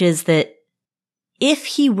 which is that if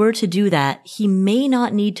he were to do that, he may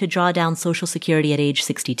not need to draw down Social Security at age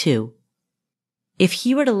 62. If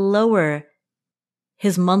he were to lower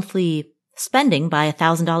his monthly spending by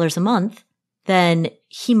 $1,000 a month, then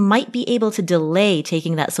he might be able to delay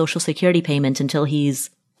taking that Social Security payment until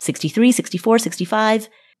he's 63, 64, 65.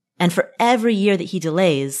 And for every year that he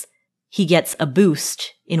delays, he gets a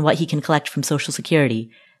boost in what he can collect from Social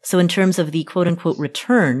Security. So in terms of the quote unquote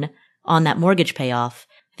return on that mortgage payoff,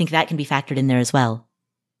 I think that can be factored in there as well.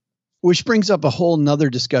 Which brings up a whole nother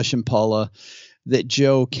discussion, Paula, that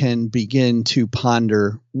Joe can begin to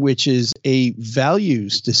ponder, which is a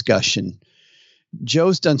values discussion.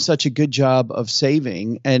 Joe's done such a good job of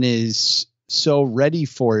saving and is so ready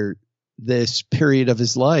for this period of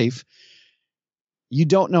his life. You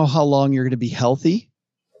don't know how long you're going to be healthy.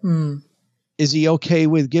 Is he okay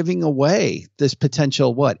with giving away this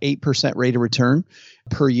potential, 8% rate of return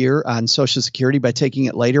per year on Social Security by taking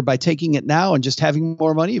it later, by taking it now and just having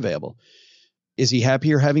more money available? Is he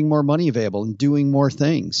happier having more money available and doing more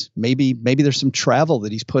things? Maybe there's some travel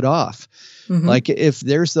that he's put off. Like if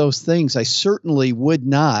there's those things, I certainly would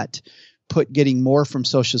not put getting more from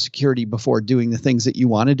Social Security before doing the things that you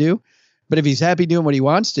want to do. But if he's happy doing what he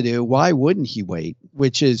wants to do, why wouldn't he wait?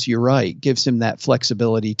 Which is, you're right, gives him that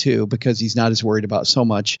flexibility too, because he's not as worried about so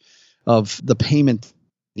much of the payment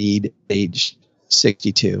need at age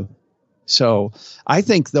 62. So I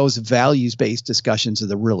think those values-based discussions are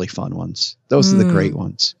the really fun ones. Those are the great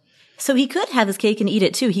ones. So he could have his cake and eat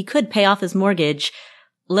it too. He could pay off his mortgage,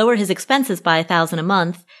 lower his expenses by $1,000 a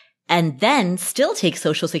month, and then still take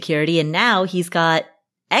Social Security. And now he's got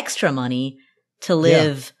extra money to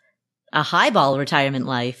live A highball retirement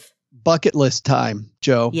life. Bucket list time,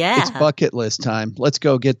 Joe. Yeah. It's bucket list time. Let's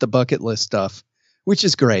go get the bucket list stuff, which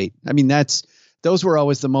is great. I mean, those were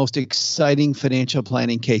always the most exciting financial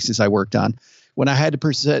planning cases I worked on. When I had to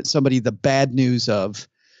present somebody the bad news of,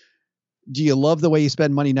 do you love the way you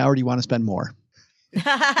spend money now or do you want to spend more?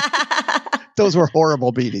 Those were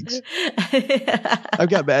horrible meetings. I've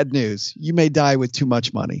got bad news. You may die with too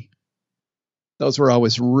much money. Those were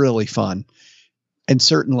always really fun. And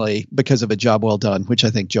certainly because of a job well done, which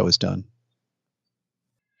I think Joe has done.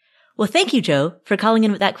 Well, thank you, Joe, for calling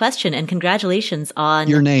in with that question, and congratulations on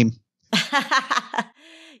your name.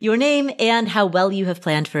 Your name and how well you have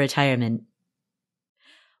planned for retirement.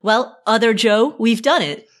 Well, other Joe, we've done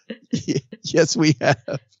it. Yes, we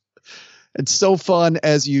have. It's so fun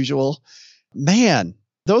as usual. Man,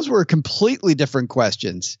 those were completely different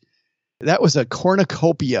questions. That was a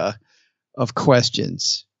cornucopia of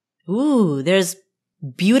questions. Ooh, there's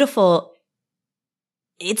beautiful.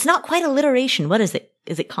 It's not quite alliteration. What is it?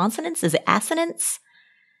 Is it consonants? Is it assonance?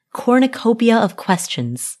 Cornucopia of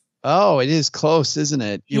questions. Oh, it is close, isn't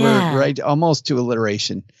it? You were right, almost to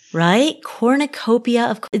alliteration. Right? Cornucopia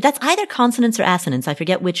of, that's either consonants or assonance. I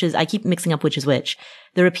forget which is, I keep mixing up which is which.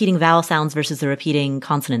 The repeating vowel sounds versus the repeating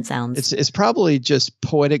consonant sounds. It's probably just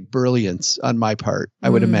poetic brilliance on my part,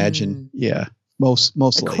 I would imagine. Yeah,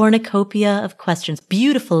 mostly. A cornucopia of questions.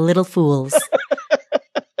 Beautiful little fools.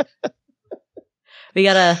 We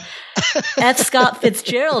got a F. Scott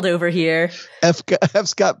Fitzgerald over here. F.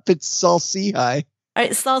 Scott Fitzsalsihai. All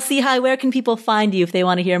right, Salsihai, where can people find you if they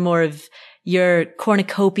want to hear more of your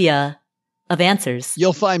cornucopia of answers?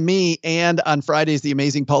 You'll find me and on Fridays, the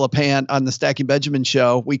amazing Paula Pant on the Stacking Benjamin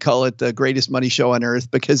show. We call it the greatest money show on earth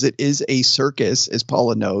because it is a circus, as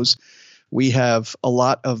Paula knows. We have a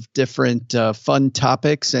lot of different fun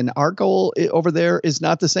topics, and our goal over there is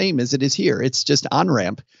not the same as it is here. It's just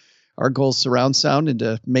on-ramp. Our goal is surround sound and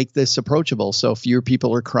to make this approachable so fewer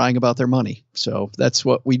people are crying about their money. So that's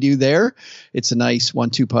what we do there. It's a nice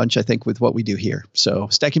 1-2 punch, I think, with what we do here. So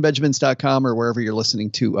stackingbenjamins.com or wherever you're listening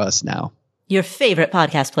to us now. Your favorite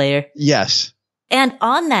podcast player. Yes. And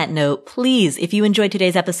on that note, please, if you enjoyed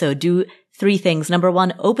today's episode, do 3 things. Number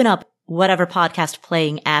 1, open up whatever podcast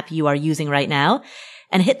playing app you are using right now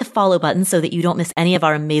and hit the follow button so that you don't miss any of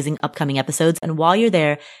our amazing upcoming episodes. And while you're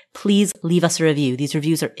there, please leave us a review. These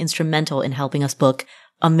reviews are instrumental in helping us book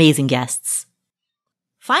amazing guests.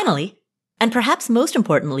 Finally, and perhaps most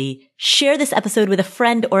importantly, share this episode with a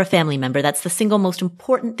friend or a family member. That's the single most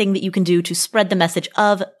important thing that you can do to spread the message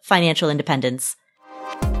of financial independence.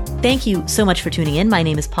 Thank you so much for tuning in. My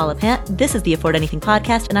name is Paula Pant. This is the Afford Anything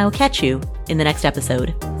podcast, and I will catch you in the next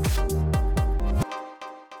episode.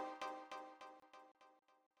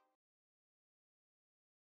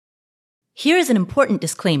 Here is an important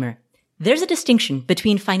disclaimer. There's a distinction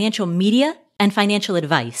between financial media and financial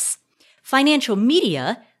advice. Financial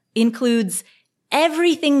media includes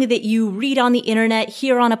everything that you read on the internet,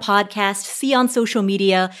 hear on a podcast, see on social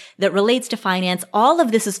media that relates to finance. All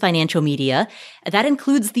of this is financial media. That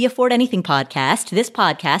includes the Afford Anything podcast, this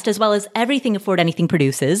podcast, as well as everything Afford Anything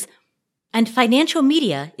produces. And financial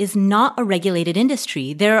media is not a regulated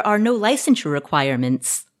industry. There are no licensure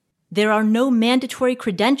requirements. There are no mandatory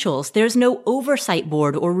credentials. There's no oversight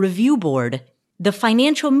board or review board. The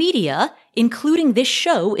financial media, including this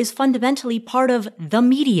show, is fundamentally part of the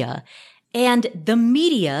media. And the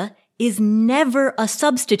media is never a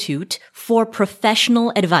substitute for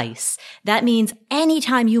professional advice. That means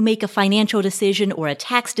anytime you make a financial decision or a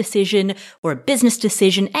tax decision or a business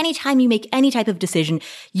decision, anytime you make any type of decision,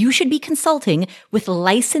 you should be consulting with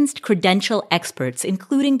licensed credential experts,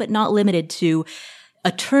 including but not limited to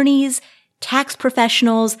attorneys, tax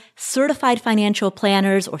professionals, certified financial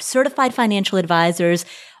planners, or certified financial advisors.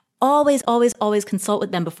 Always, always, always consult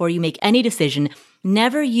with them before you make any decision.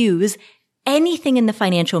 Never use anything in the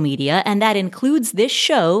financial media, and that includes this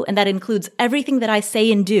show, and that includes everything that I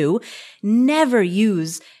say and do. Never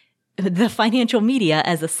use the financial media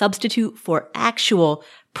as a substitute for actual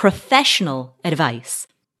professional advice.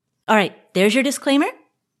 All right, there's your disclaimer.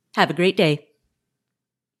 Have a great day.